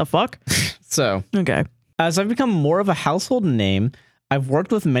 Yeah. The fuck? So. Okay. As I've become more of a household name, I've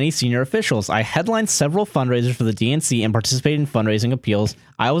worked with many senior officials. I headlined several fundraisers for the DNC and participated in fundraising appeals.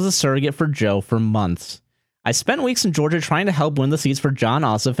 I was a surrogate for Joe for months. I spent weeks in Georgia trying to help win the seats for John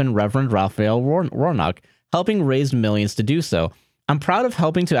Ossoff and Reverend Raphael Warnock, helping raise millions to do so. I'm proud of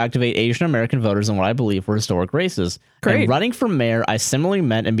helping to activate Asian American voters in what I believe were historic races. Great. And running for mayor, I similarly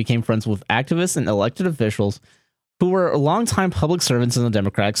met and became friends with activists and elected officials who were longtime public servants on the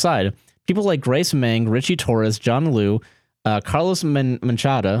Democratic side. People like Grace Meng, Richie Torres, John Liu, Carlos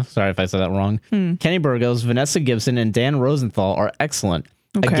Manchada, sorry if I said that wrong, Kenny Burgos, Vanessa Gibson, and Dan Rosenthal are excellent.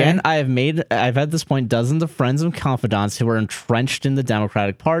 Okay. Again, I've at this point dozens of friends and confidants who are entrenched in the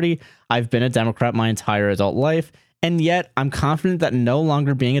Democratic Party. I've been a Democrat my entire adult life, and yet I'm confident that no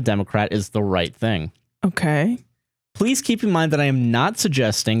longer being a Democrat is the right thing. Okay. Please keep in mind that I am not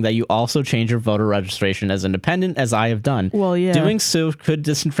suggesting that you also change your voter registration as independent, as I have done. Well, yeah. Doing so could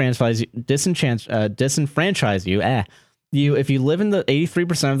disenfranchise you. If you live in the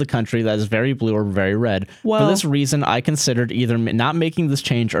 83% of the country that is very blue or very red. Well, for this reason, I considered either not making this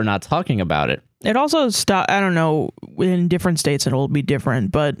change or not talking about it. It also I don't know, in different states it will be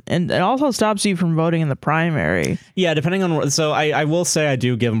different, and it also stops you from voting in the primary. Yeah, depending on... So I will say I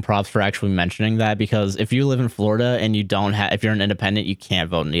do give them props for actually mentioning that, because if you live in Florida and you don't have... If you're an independent, you can't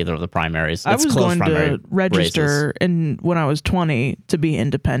vote in either of the primaries. I was going to register when I was 20 to be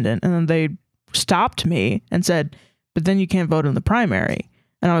independent, and then they stopped me and said, but then you can't vote in the primary.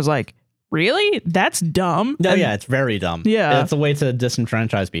 And I was like, really? That's dumb. No, yeah, it's very dumb. Yeah. It's a way to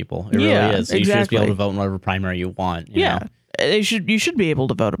disenfranchise people. It really is. You should just be able to vote in whatever primary you want. You know? You should be able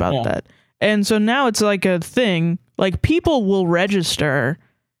to vote about that. And so now it's like a thing, like people will register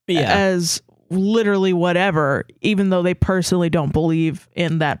as literally whatever, even though they personally don't believe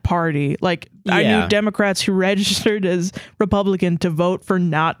in that party. Like I knew Democrats who registered as Republican to vote for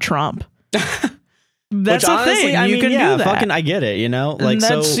not Trump. That's the thing. I mean, you can do that. Fucking, I get it. You know, like and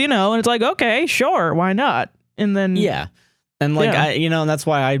that's and it's like, okay, sure, why not? And then and like and that's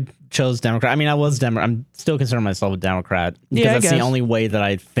why I chose Democrat. I mean, I was Democrat. I'm still considering myself a Democrat because that's the only way that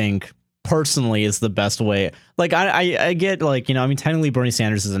I think personally is the best way. Like I get like I mean, technically Bernie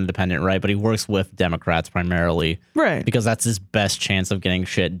Sanders is independent, right? But he works with Democrats primarily, right? Because that's his best chance of getting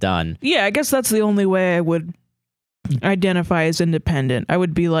shit done. Yeah, I guess that's the only way I would identify as independent. I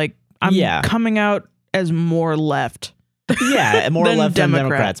would be like, I'm coming out as more left. Yeah, more left than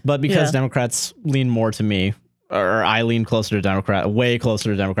Democrats. But because Democrats lean more to me, or I lean closer to way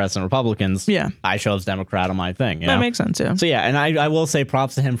closer to Democrats than Republicans, I chose Democrat on my thing. That makes sense, yeah. So yeah, and I will say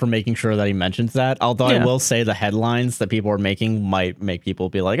props to him for making sure that he mentions that. Although I will say the headlines that people are making might make people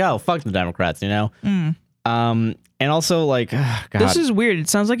be like, oh, fuck the Democrats, you know? And also like, God. This is weird. It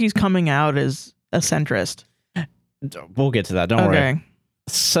sounds like he's coming out as a centrist. We'll get to that. Don't worry.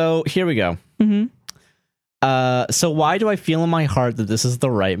 So here we go. So why do I feel in my heart that this is the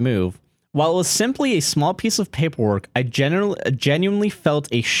right move? While it was simply a small piece of paperwork, I genuinely felt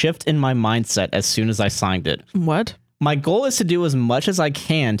a shift in my mindset as soon as I signed it. What? My goal is to do as much as I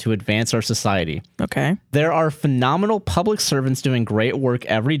can to advance our society. Okay. There are phenomenal public servants doing great work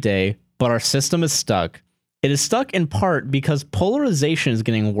every day, but our system is stuck. It is stuck in part because polarization is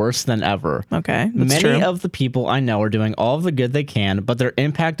getting worse than ever. Okay, that's Many of the people I know are doing all of the good they can, but their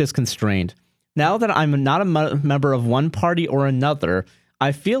impact is constrained. Now that I'm not a member of one party or another,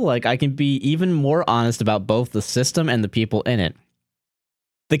 I feel like I can be even more honest about both the system and the people in it.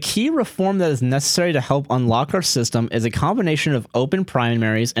 The key reform that is necessary to help unlock our system is a combination of open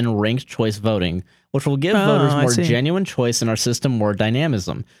primaries and ranked choice voting, which will give voters more genuine choice in our system, more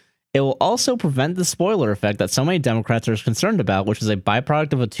dynamism. It will also prevent the spoiler effect that so many Democrats are concerned about, which is a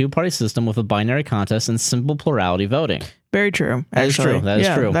byproduct of a two-party system with a binary contest and simple plurality voting. Very true. That is true. That is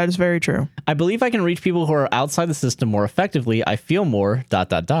true. That is very true. I believe I can reach people who are outside the system more effectively. I feel more ...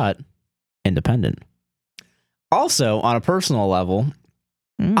 independent. Also, on a personal level,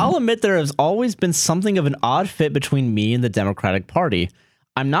 I'll admit there has always been something of an odd fit between me and the Democratic Party.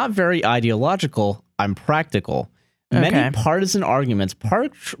 I'm not very ideological. I'm practical. Many partisan arguments,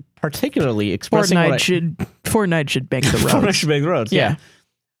 particularly expressing Fortnite should bank the roads. Fortnite should bank the roads. Yeah.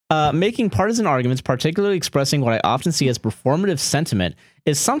 Making partisan arguments, particularly expressing what I often see as performative sentiment,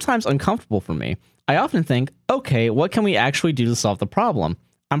 is sometimes uncomfortable for me. I often think, okay, what can we actually do to solve the problem?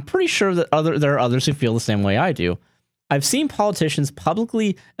 I'm pretty sure that there are others who feel the same way I do. I've seen politicians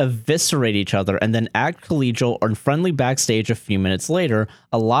publicly eviscerate each other and then act collegial or friendly backstage a few minutes later.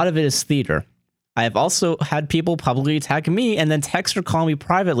 A lot of it is theater. I have also had people publicly attack me and then text or call me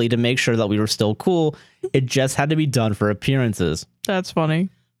privately to make sure that we were still cool. It just had to be done for appearances. That's funny.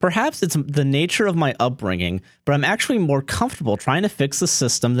 Perhaps it's the nature of my upbringing, but I'm actually more comfortable trying to fix the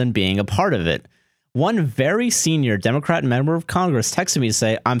system than being a part of it. One very senior Democrat member of Congress texted me to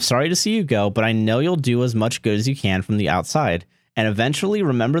say, I'm sorry to see you go, but I know you'll do as much good as you can from the outside. And eventually,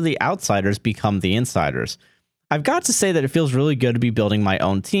 remember, the outsiders become the insiders. I've got to say that it feels really good to be building my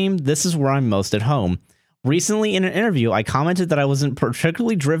own team. This is where I'm most at home. Recently, in an interview, I commented that I wasn't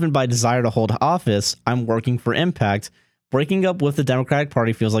particularly driven by desire to hold office. I'm working for impact. Breaking up with the Democratic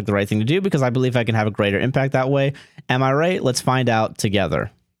Party feels like the right thing to do because I believe I can have a greater impact that way. Am I right? Let's find out together.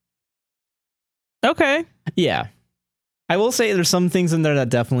 Okay. Yeah. I will say there's some things in there that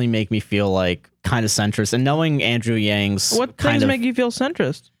definitely make me feel like kind of centrist. And knowing Andrew Yang's what things make you feel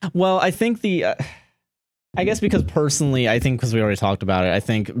centrist? Well, I think I guess because personally, I think because we already talked about it, I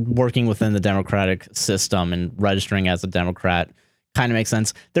think working within the Democratic system and registering as a Democrat kind of makes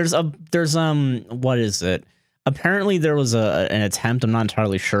sense. There's what is it? Apparently there was an attempt, I'm not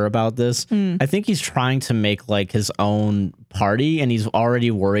entirely sure about this. I think he's trying to make like his own party and he's already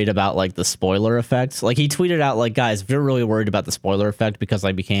worried about like the spoiler effect. Like he tweeted out like, guys, if you're really worried about the spoiler effect because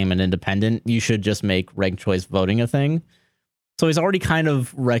I became an independent, you should just make ranked choice voting a thing. So he's already kind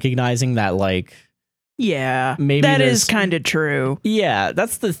of recognizing that like, yeah, maybe that is kind of true. Yeah,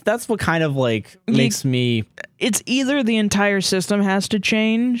 that's what kind of like makes me. It's either the entire system has to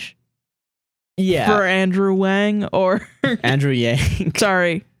change. Yeah, for Andrew Wang or Andrew Yang.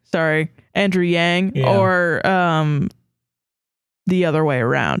 sorry, Andrew Yang, yeah. Or the other way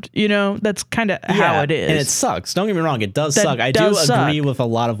around. You know, that's kind of how it is. And it sucks. Don't get me wrong, it does suck. I do agree with a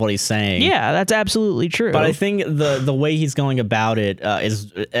lot of what he's saying. Yeah, that's absolutely true. But I think the way he's going about it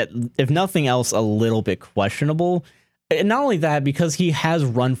is, if nothing else, a little bit questionable. And not only that, because he has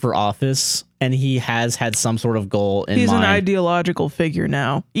run for office and he has had some sort of goal in mind. He's an ideological figure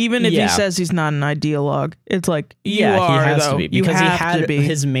now. Even if he says he's not an ideologue, it's like, he has to be. Because he had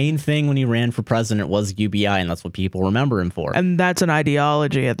his main thing when he ran for president was UBI, and that's what people remember him for. And that's an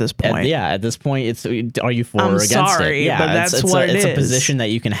ideology at this point. At this point, it's are you for or against it? Yeah, but that's what it is. It's a position that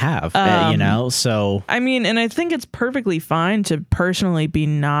you can have, you know? So I mean, and I think it's perfectly fine to personally be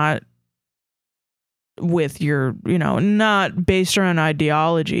not with your, you know, not based around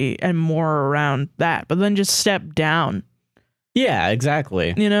ideology and more around that, but then just step down. Yeah,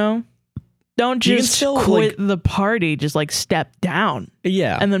 exactly. You know, don't just quit the party, just like step down.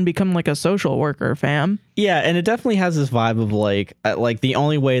 Yeah. And then become like a social worker, fam. Yeah. And it definitely has this vibe of like the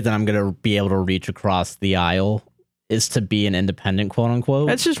only way that I'm going to be able to reach across the aisle is to be an independent, quote unquote.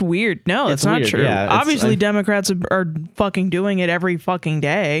 That's just weird. No, that's not true. Yeah, obviously, Democrats are fucking doing it every fucking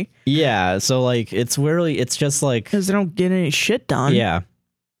day. Yeah, so like it's just like because they don't get any shit done. Yeah,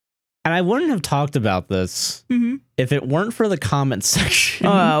 and I wouldn't have talked about this if it weren't for the comment section.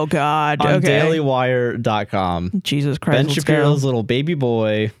 Oh God, on dailywire.com. Jesus Christ, Ben Shapiro's little baby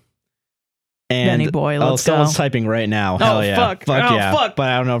boy. And Benny boy, let's go. Someone's typing right now. Hell yeah. Fuck yeah. Fuck. But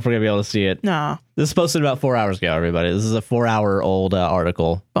I don't know if we're going to be able to see it. No. This is posted about 4 hours ago, everybody. This is a 4-hour old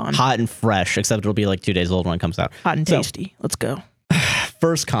article. Fun. Hot and fresh, except it'll be like 2 days old when it comes out. Hot and tasty. Let's go.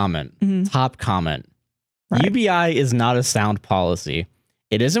 First comment. Top comment. Right. UBI is not a sound policy.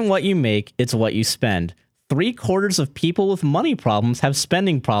 It isn't what you make, it's what you spend. 3/4 of people with money problems have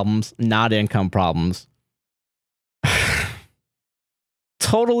spending problems, not income problems.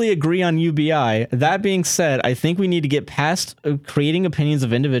 Totally agree on UBI. That being said, I think we need to get past creating opinions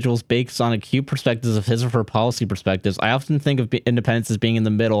of individuals based on acute perspectives of his or her policy perspectives. I often think of independents as being in the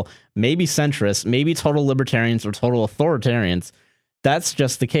middle, maybe centrist, maybe total libertarians or total authoritarians. That's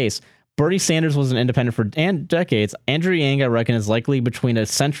just the case. Bernie Sanders was an independent for decades. Andrew Yang, I reckon, is likely between a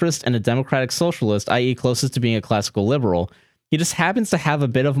centrist and a democratic socialist, i.e. closest to being a classical liberal. He just happens to have a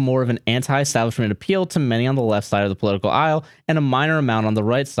bit of more of an anti-establishment appeal to many on the left side of the political aisle and a minor amount on the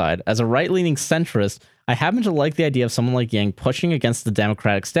right side. As a right-leaning centrist, I happen to like the idea of someone like Yang pushing against the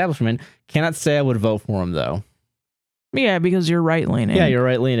Democratic establishment. Cannot say I would vote for him, though. Yeah, because you're right-leaning. Yeah, you're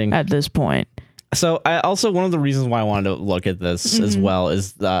right-leaning. At this point. So I also, one of the reasons why I wanted to look at this as well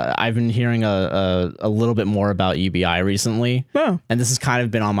is I've been hearing a little bit more about UBI recently. Oh. And this has kind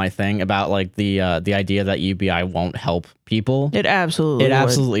of been on my thing about like the idea that UBI won't help people. It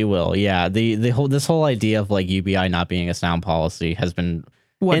absolutely will. Yeah. This whole idea of like UBI not being a sound policy has been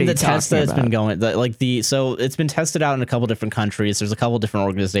What in the test that it's about? been going, so it's been tested out in a couple different countries. There's a couple different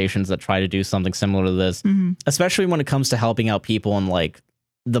organizations that try to do something similar to this, especially when it comes to helping out people in like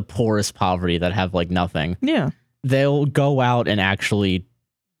the poorest poverty that have like nothing. Yeah. They'll go out and actually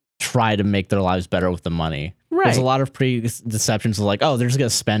try to make their lives better with the money. Right. There's a lot of preconceptions of like, oh, they're just going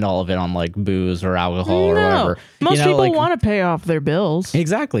to spend all of it on like booze or alcohol or whatever. Most people want to pay off their bills.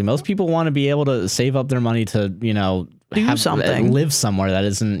 Exactly. Most people want to be able to save up their money to, do something, live somewhere that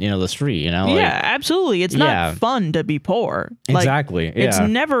isn't, the street, Yeah, absolutely. It's not fun to be poor. Exactly. It's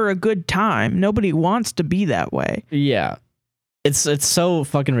never a good time. Nobody wants to be that way. Yeah. It's so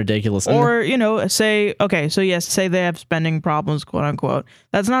fucking ridiculous. Or, say they have spending problems, quote unquote.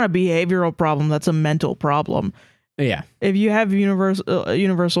 That's not a behavioral problem. That's a mental problem. Yeah. If you have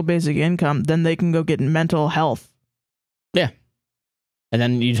universal basic income, then they can go get mental health. Yeah. And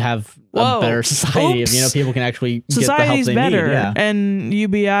then you'd have a better society if, people can actually get the help they need. Yeah. And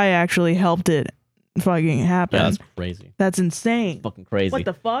UBI actually helped it fucking happen. Yeah, that's crazy. That's insane. That's fucking crazy. What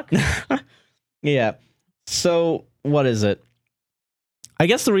the fuck? Yeah. So, what is it? I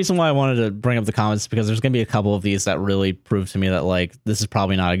guess the reason why I wanted to bring up the comments is because there's going to be a couple of these that really prove to me that, like, this is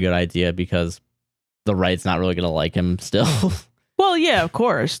probably not a good idea because the right's not really going to like him still. Well, yeah, of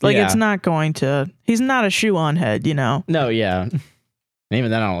course. Like, it's not going to... He's not a shoe-on head, No, yeah. And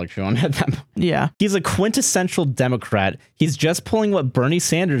even then, I don't like shoe-on head that much. Yeah. He's a quintessential Democrat. He's just pulling what Bernie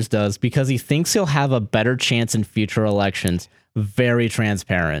Sanders does because he thinks he'll have a better chance in future elections. Very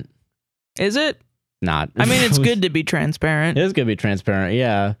transparent. Is it? Not. I mean, it's good to be transparent. It is good to be transparent,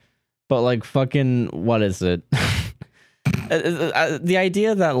 yeah. But, like, fucking, what is it? The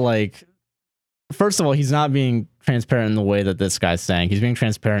idea that, like, first of all, he's not being transparent in the way that this guy's saying. He's being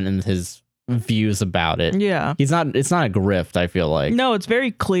transparent in his views about it. Yeah. It's not a grift, I feel like. No, it's very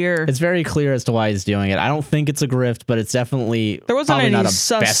clear. It's very clear as to why he's doing it. I don't think it's a grift, but it's definitely there wasn't any not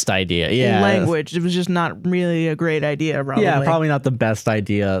a best idea. Yeah. Language. It was just not really a great idea, probably. Yeah, probably not the best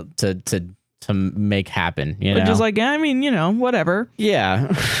idea to make happen, But just like, I mean, whatever. Yeah.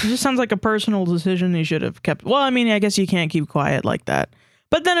 It just sounds like a personal decision he should have kept. Well, I mean, I guess you can't keep quiet like that.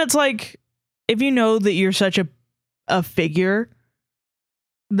 But then it's like, if you know that you're such a figure,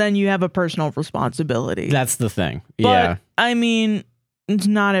 then you have a personal responsibility. That's the thing. But, yeah. I mean,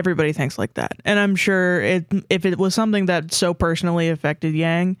 not everybody thinks like that. And I'm sure if it was something that so personally affected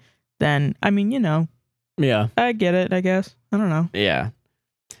Yang, then, I mean, Yeah. I get it, I guess. I don't know. Yeah.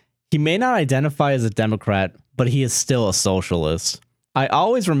 He may not identify as a Democrat, but he is still a socialist. I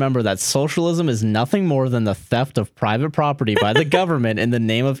always remember that socialism is nothing more than the theft of private property by the government in the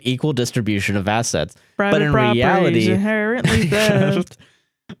name of equal distribution of assets. But in reality, inherently theft.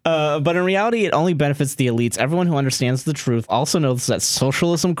 But in reality, it only benefits the elites. Everyone who understands the truth also knows that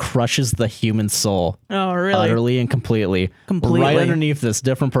socialism crushes the human soul. Oh, really? Utterly and completely. Right underneath this,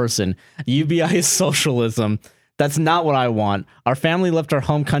 different person. UBI is socialism. That's not what I want. Our family left our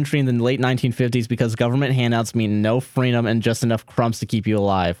home country in the late 1950s because government handouts mean no freedom and just enough crumbs to keep you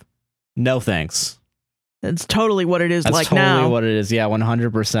alive. No thanks. That's totally what it is. That's like totally now. What it is. Yeah,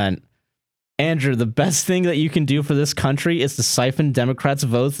 100%. Andrew, the best thing that you can do for this country is to siphon Democrats'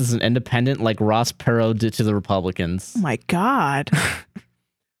 votes as an independent like Ross Perot did to the Republicans. Oh my God.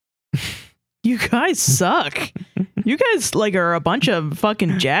 You guys suck. You guys are a bunch of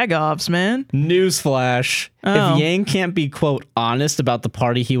fucking jagoffs, man. Newsflash. Oh. If Yang can't be, quote, honest about the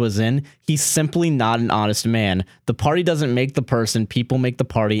party he was in, he's simply not an honest man. The party doesn't make the person, people make the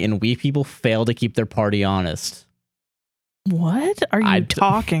party, and we people fail to keep their party honest. What are you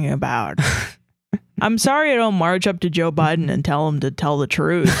talking about? I'm sorry I don't march up to Joe Biden and tell him to tell the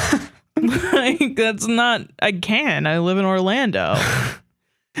truth. That's not... I can. I live in Orlando.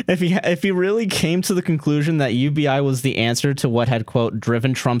 If he really came to the conclusion that UBI was the answer to what had, quote,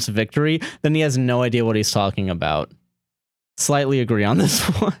 driven Trump's victory, then he has no idea what he's talking about. Slightly agree on this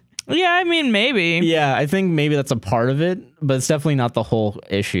one. Yeah, I mean, maybe. Yeah, I think maybe that's a part of it, but it's definitely not the whole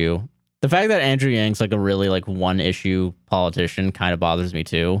issue. The fact that Andrew Yang's like a really like one issue politician kind of bothers me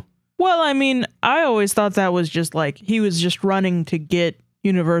too. Well, I mean, I always thought that was just like he was just running to get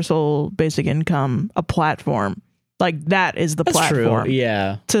universal basic income a platform. Like, that is the platform. True.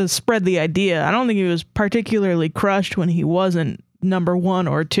 Yeah. To spread the idea. I don't think he was particularly crushed when he wasn't number 1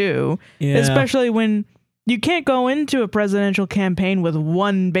 or 2. Yeah. Especially when you can't go into a presidential campaign with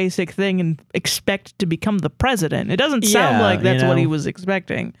one basic thing and expect to become the president. It doesn't sound like that's what he was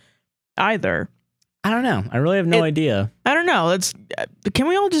expecting either. I don't know. I really have no idea. I don't know. Can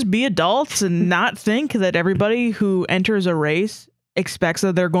we all just be adults and not think that everybody who enters a race expects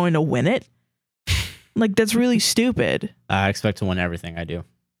that they're going to win it? Like, that's really stupid. I expect to win everything I do.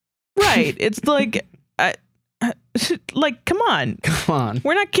 Right. It's like, Like, come on.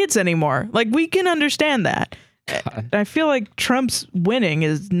 We're not kids anymore. Like, we can understand that. God. I feel like Trump's winning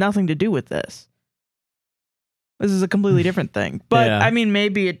is nothing to do with this. This is a completely different thing. But I mean,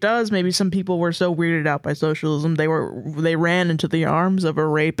 maybe it does. Maybe some people were so weirded out by socialism they ran into the arms of a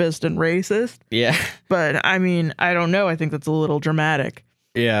rapist and racist. Yeah. But I mean, I don't know. I think that's a little dramatic.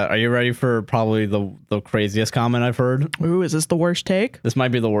 Yeah. Are you ready for probably the craziest comment I've heard? Ooh, is this the worst take? This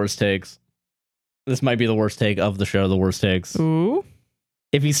might be the worst takes. This might be the worst take of the show. The worst takes. Ooh.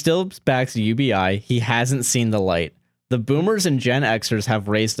 If he still backs UBI, he hasn't seen the light. The boomers and Gen Xers have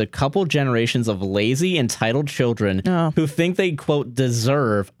raised a couple generations of lazy, entitled children who think they, quote,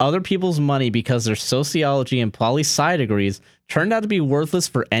 deserve other people's money because their sociology and poli-sci degrees turned out to be worthless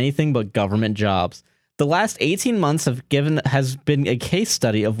for anything but government jobs. The last 18 months has been a case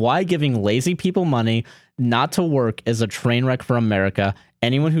study of why giving lazy people money not to work is a train wreck for America.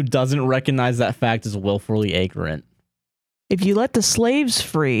 Anyone who doesn't recognize that fact is willfully ignorant. If you let the slaves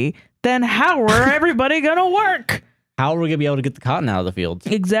free, then how are everybody going to work? How are we going to be able to get the cotton out of the fields?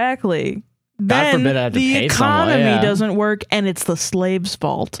 Exactly. God forbid I have to pay someone. The economy doesn't work, and it's the slaves'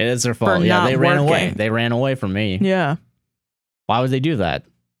 fault. It is their fault. Yeah, they ran away. They ran away from me. Yeah. Why would they do that?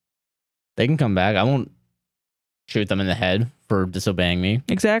 They can come back. I won't shoot them in the head for disobeying me.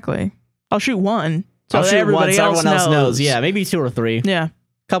 Exactly. I'll shoot one. So I'll shoot everybody one so else everyone else knows. Yeah, maybe 2 or 3. Yeah. A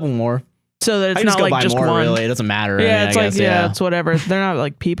couple more. So that it's not like just more, one. Really. It doesn't matter. Yeah, I mean, it's I like, guess, it's whatever. They're not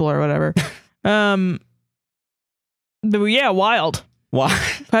like people or whatever. Wild. Why?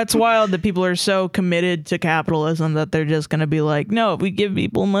 That's wild that people are so committed to capitalism that they're just going to be like, no, if we give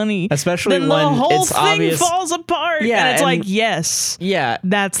people money, especially then when the whole it's thing obvious falls apart. Yeah, and it's like, yes. Yeah.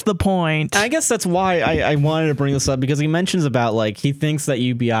 That's the point. I guess that's why I wanted to bring this up, because he mentions about, like, he thinks that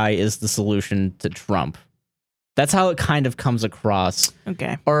UBI is the solution to Trump. That's how it kind of comes across.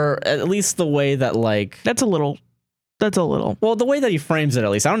 Okay. Or at least the way that, like... That's a little. Well, the way that he frames it,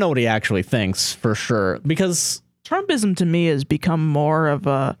 at least. I don't know what he actually thinks, for sure. Because... Trumpism, to me, has become more of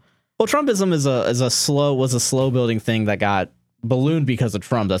a... Well, Trumpism was a slow building thing that got ballooned because of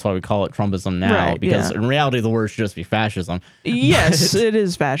Trump. That's why we call it Trumpism now. Right, because in reality, the word should just be fascism. Yes, it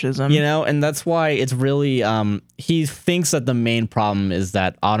is fascism. You know, and that's why it's really, he thinks that the main problem is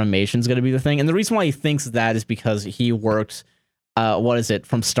that automation is going to be the thing. And the reason why he thinks that is because he worked,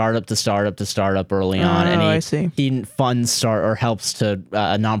 from startup to startup to startup early on. And he funds helps to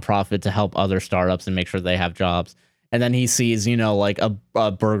a nonprofit to help other startups and make sure they have jobs. And then he sees, like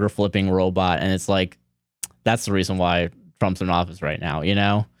a burger flipping robot. And it's like, that's the reason why Trump's in office right now, you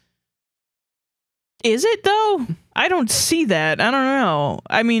know? Is it though? I don't see that. I don't know.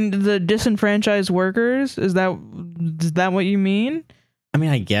 I mean, the disenfranchised workers, is that what you mean? I mean,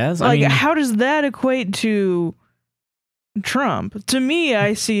 I guess. Like, how does that equate to Trump? To me,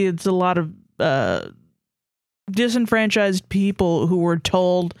 I see it's a lot of disenfranchised people who were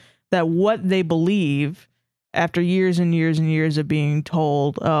told that what they believe after years and years and years of being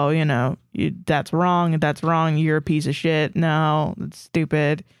told, oh, that's wrong, you're a piece of shit, no, that's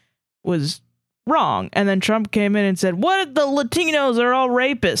stupid, was wrong. And then Trump came in and said, what if the Latinos are all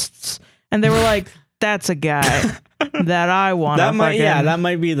rapists? And they were like, that's a guy that I want to fucking... Yeah, that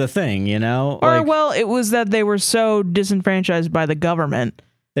might be the thing, Or, well, it was that they were so disenfranchised by the government.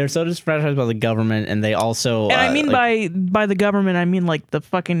 They're so disenfranchised by the government, and they also... And I mean by the government, I mean like the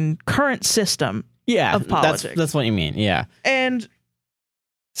fucking current system. Yeah, of politics. That's what you mean, yeah. And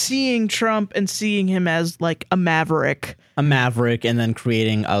seeing Trump and seeing him as like a maverick, and then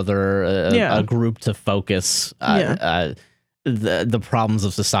creating a group to focus the problems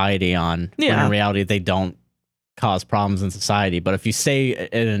of society on. Yeah. When in reality, they don't cause problems in society. But if you say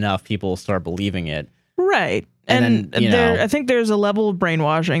it enough, people will start believing it. Right. And then, I think there's a level of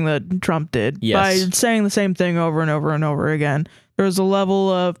brainwashing that Trump did by saying the same thing over and over and over again. There was a level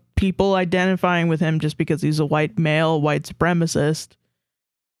of people identifying with him just because he's a white male, white supremacist.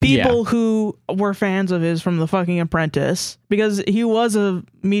 People who were fans of his from The fucking Apprentice, because he was a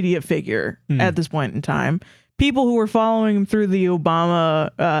media figure at this point in time. People who were following him through the Obama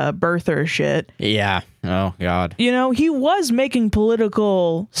birther shit. Yeah. Oh, God. He was making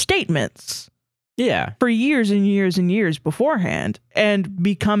political statements. Yeah. For years and years and years beforehand, and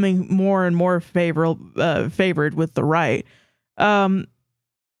becoming more and more favored with the right.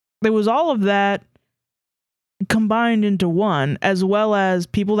 There was all of that combined into one, as well as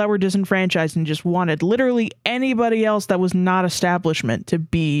people that were disenfranchised and just wanted literally anybody else that was not establishment to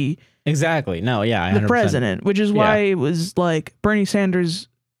be exactly. No, yeah, 100%. The president, which is why it was like Bernie Sanders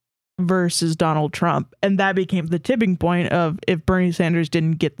versus Donald Trump, and that became the tipping point of if Bernie Sanders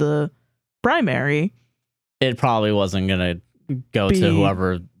didn't get the primary, it probably wasn't gonna go to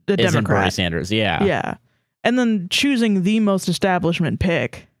whoever isn't Bernie Sanders. Yeah. And then choosing the most establishment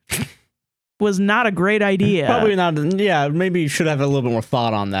pick was not a great idea. Probably not. Yeah, maybe you should have a little bit more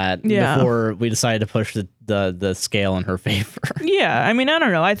thought on that before we decided to push the scale in her favor. Yeah, I mean, I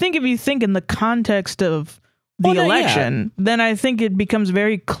don't know. I think if you think in the context of the election, then I think it becomes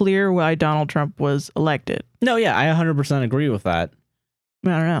very clear why Donald Trump was elected. No, yeah, I 100% agree with that. I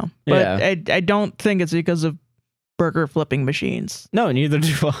don't know. But I don't think it's because of burger flipping machines. No, neither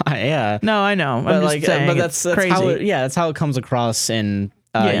do I. Yeah. No, I know. I'm just saying. But that's crazy. how that's how it comes across in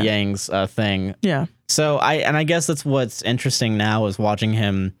Yang's thing. Yeah. So I guess that's what's interesting now is watching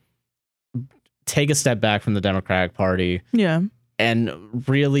him take a step back from the Democratic Party. Yeah. And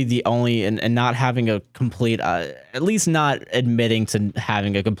really the only and not having a complete at least not admitting to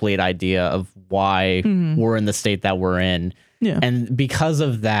having a complete idea of why we're in the state that we're in. Yeah. And because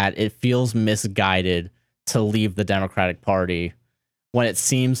of that, it feels misguided to leave the Democratic Party when it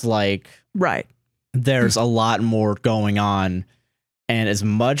seems like there's a lot more going on. And as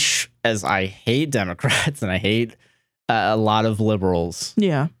much as I hate Democrats and I hate a lot of liberals,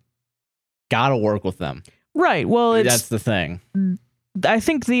 gotta work with them. Right. Well, that's the thing. I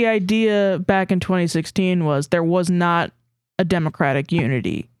think the idea back in 2016 was there was not a Democratic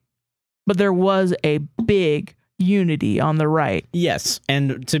unity, but there was a big unity on the right. Yes.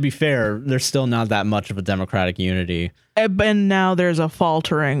 And to be fair, there's still not that much of a Democratic unity. And now there's a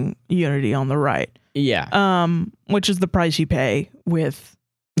faltering unity on the right. Yeah. Which is the price you pay with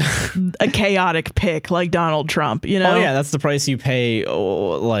a chaotic pick like Donald Trump, you know? Oh, yeah. That's the price you pay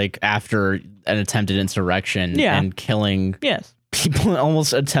like after an attempted insurrection and killing people,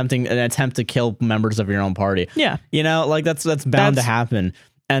 almost attempting an attempt to kill members of your own party. Yeah. You know, like that's bound to happen.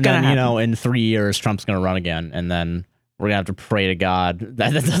 And then, you know, in 3 years, Trump's going to run again. And then we're going to have to pray to God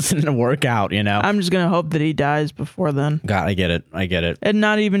that doesn't work out, you know? I'm just going to hope that he dies before then. God, I get it. And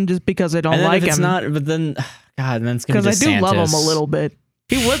not even just because I don't like him. It's not, but then, God, then it's going to be because I do love him a little bit.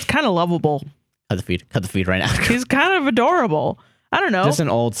 He was kind of lovable. Cut the feed right now. He's kind of adorable. I don't know. Just an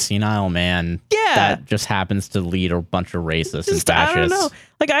old senile man. Yeah. That just happens to lead a bunch of racists and fascists. I don't know.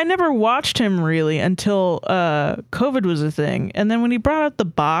 Like, I never watched him really until COVID was a thing. And then when he brought out the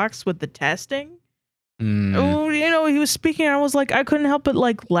box with the testing, you know, he was speaking. I was like, I couldn't help but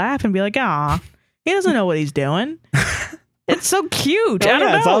like laugh and be like, he doesn't know what he's doing. It's so cute. I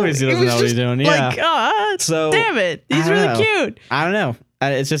don't know. It's obvious he doesn't know what he's doing. Yeah. Like, so damn it. He's really cute. I don't know.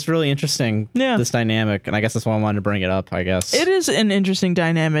 It's just really interesting, this dynamic, and I guess that's why I wanted to bring it up, I guess. It is an interesting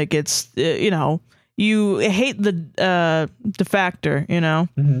dynamic. It's, you know, you hate the defector, you know?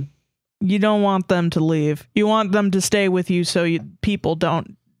 Mm-hmm. You don't want them to leave. You want them to stay with you so people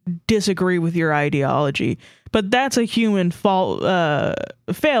don't disagree with your ideology. But that's a human fault.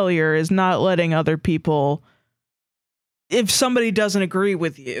 Failure is not letting other people... If somebody doesn't agree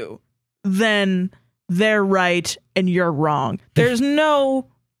with you, then... they're right and you're wrong. There's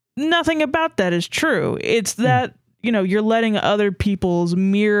nothing about that is true. It's that, you know, you're letting other people's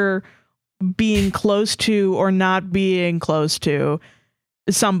mere being close to or not being close to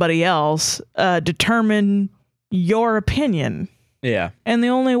somebody else determine your opinion. Yeah. And the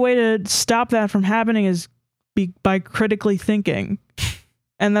only way to stop that from happening is by critically thinking.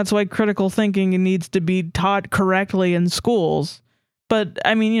 And that's why critical thinking needs to be taught correctly in schools. But,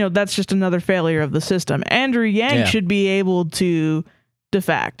 I mean, you know, that's just another failure of the system. Andrew Yang should be able to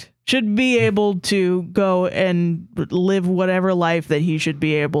defect, should be able to go and live whatever life that he should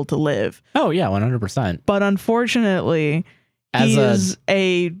be able to live. Oh, yeah, 100%. But unfortunately, he is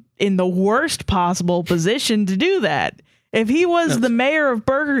in the worst possible position to do that. If he was the mayor of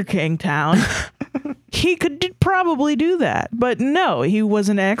Burger King Town, he could probably do that. But no, he was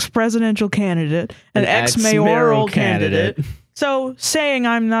an ex-presidential candidate, an ex-mayoral candidate. So saying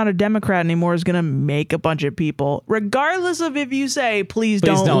I'm not a Democrat anymore is going to make a bunch of people, regardless of if you say, please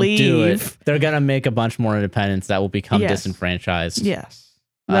don't leave. Do it. They're going to make a bunch more independents that will become disenfranchised. Yes.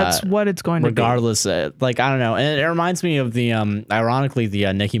 That's what it's going to be. Regardless, like, I don't know. And it reminds me of the, ironically,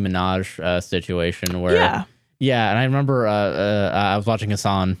 the Nicki Minaj situation where, and I remember I was watching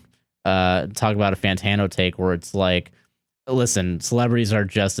Hassan talk about a Fantano take where it's like, listen, celebrities are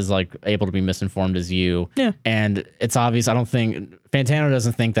just as like able to be misinformed as you. Yeah. And it's obvious. I don't think Fantano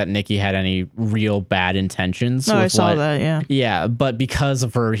doesn't think that Nicki had any real bad intentions. No, I saw that. Yeah. Yeah. But because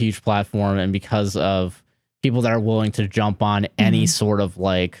of her huge platform and because of people that are willing to jump on any sort of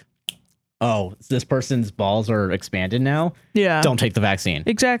like, oh, this person's balls are expanded now. Yeah. Don't take the vaccine.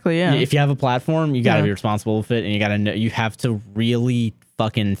 Exactly. Yeah. If you have a platform, you got to be responsible with it. And you got to know, you have to really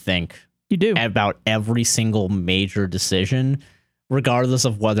fucking think. You do. About every single major decision regardless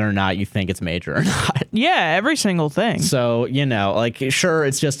of whether or not you think it's major or not. Yeah, every single thing. So, like, sure,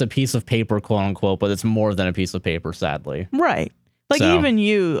 it's just a piece of paper, quote unquote, but it's more than a piece of paper, sadly. Right. Like, even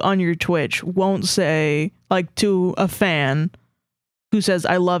you on your Twitch won't say, like, to a fan who says,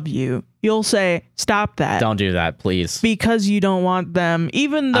 I love you, you'll say, stop that. Don't do that, please. Because you don't want them,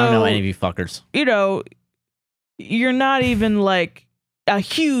 even though... I don't know any of you fuckers. You're not even, like, a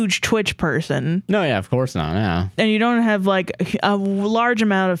huge Twitch person. No, yeah, of course not, yeah. And you don't have, like, a large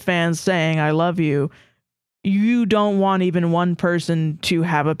amount of fans saying, I love you. You don't want even one person to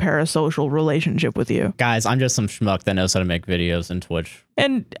have a parasocial relationship with you. Guys, I'm just some schmuck that knows how to make videos in Twitch.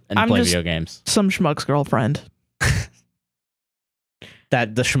 And I'm play just video games. Some schmuck's girlfriend.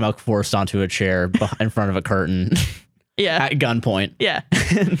 That the schmuck forced onto a chair in front of a curtain. Yeah. At gunpoint. Yeah.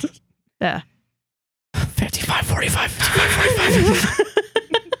 Yeah. 55, 45, 55, 45.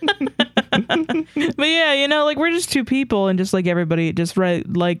 But yeah, like, we're just two people, and just like everybody, just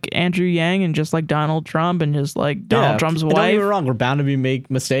like Andrew Yang, and just like Donald Trump, and just like Donald Trump's wife. Don't get me wrong, we're bound to make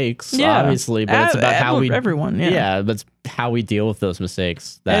mistakes, obviously, but it's about how we... Everyone, yeah. But it's how we deal with those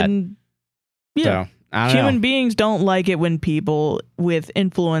mistakes. Human beings don't like it when people with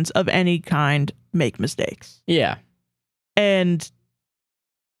influence of any kind make mistakes. Yeah. And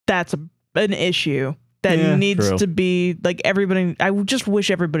that's an issue that needs to be, like, everybody... I just wish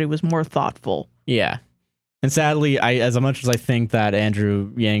everybody was more thoughtful. Yeah. And sadly, as much as I think that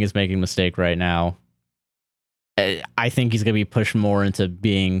Andrew Yang is making a mistake right now, I think he's going to be pushed more into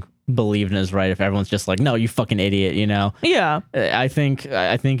being believed in his right if everyone's just like, no, you fucking idiot, Yeah. I think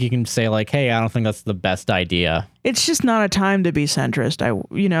you can say, like, hey, I don't think that's the best idea. It's just not a time to be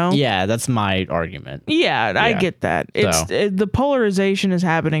centrist, Yeah, that's my argument. Yeah, I get that. The polarization is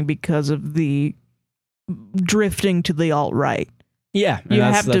happening because of the drifting to the alt-right. Yeah, you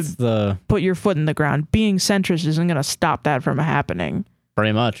have to put your foot in the ground. Being centrist isn't going to stop that from happening.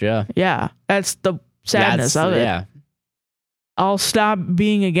 Pretty much, yeah. Yeah, that's the sadness of it. Yeah. I'll stop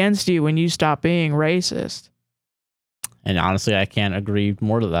being against you when you stop being racist. And honestly, I can't agree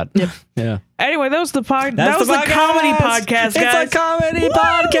more to that. Yep. Yeah. Anyway, that was the comedy podcast, guys. It's a comedy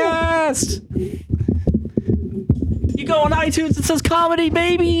podcast. You go on iTunes, it says comedy,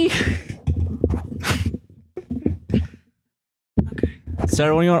 baby.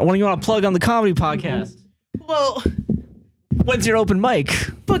 So what do you want to plug on the comedy podcast? Well, when's your open mic?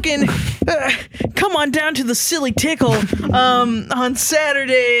 Fucking come on down to the Silly Tickle on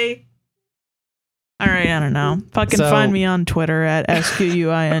Saturday. All right, I don't know. Fucking find me on Twitter at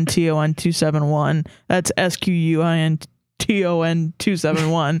SQUINTON271. That's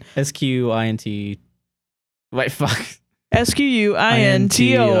SQUINTON271. SQUINT. Wait, fuck.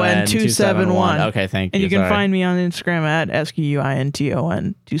 SQUINTON271. Okay, thank you. And you can find me on Instagram at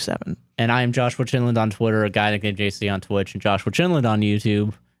SQUINTON27. And I am Joshua Chinland on Twitter, a guy named JC on Twitch, and Joshua Chinland on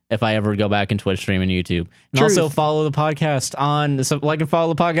YouTube. If I ever go back and Twitch stream and YouTube. And also follow the podcast on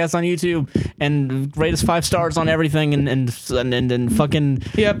follow the podcast on YouTube and rate us 5 stars on everything and fucking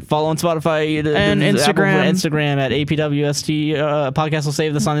follow on Spotify and Instagram at APWST podcast will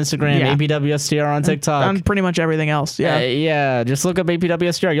save this on Instagram, APWSTR on TikTok. On pretty much everything else. Yeah. Just look up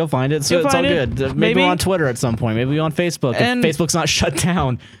APWSTR, you'll find it. So it's all good. Maybe we're on Twitter at some point. Maybe we're on Facebook. If Facebook's not shut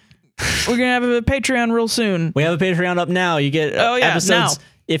down. We're gonna have a Patreon real soon. We have a Patreon up now. You get episodes. Now.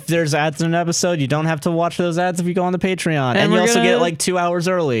 If there's ads in an episode, you don't have to watch those ads if you go on the Patreon. And you also get like 2 hours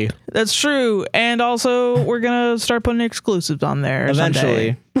early. That's true. And also, we're going to start putting exclusives on there.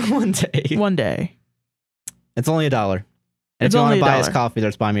 Eventually. One day. It's only $1. And if you want to buy us coffee,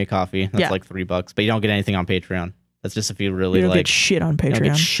 there's Buy Me a Coffee. That's like $3. But you don't get anything on Patreon. That's just if you really get shit on Patreon. You don't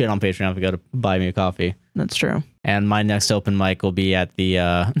get shit on Patreon if you go to Buy Me a Coffee. That's true. And my next open mic will be at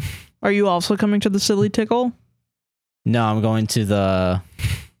the... Are you also coming to the Silly Tickle? No, I'm going to the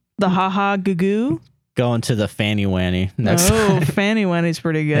haha goo. Going to the Fanny Wanny next. Fanny Wanny's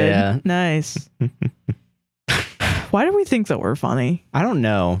pretty good. Yeah. Nice. Why do we think that we're funny? I don't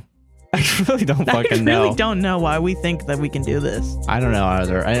know. I really don't fucking know. I really don't know why we think that we can do this. I don't know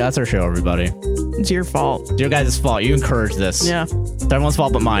either. That's our show, everybody. It's your fault. It's your guys' fault. You encourage this. Yeah. It's everyone's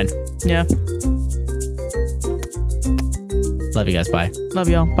fault but mine. Yeah. Love you guys. Bye. Love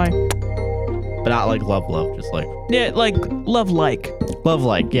y'all. Bye. But not like love, just like... Yeah, like love.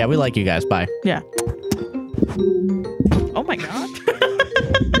 Love, yeah, we like you guys. Bye. Yeah.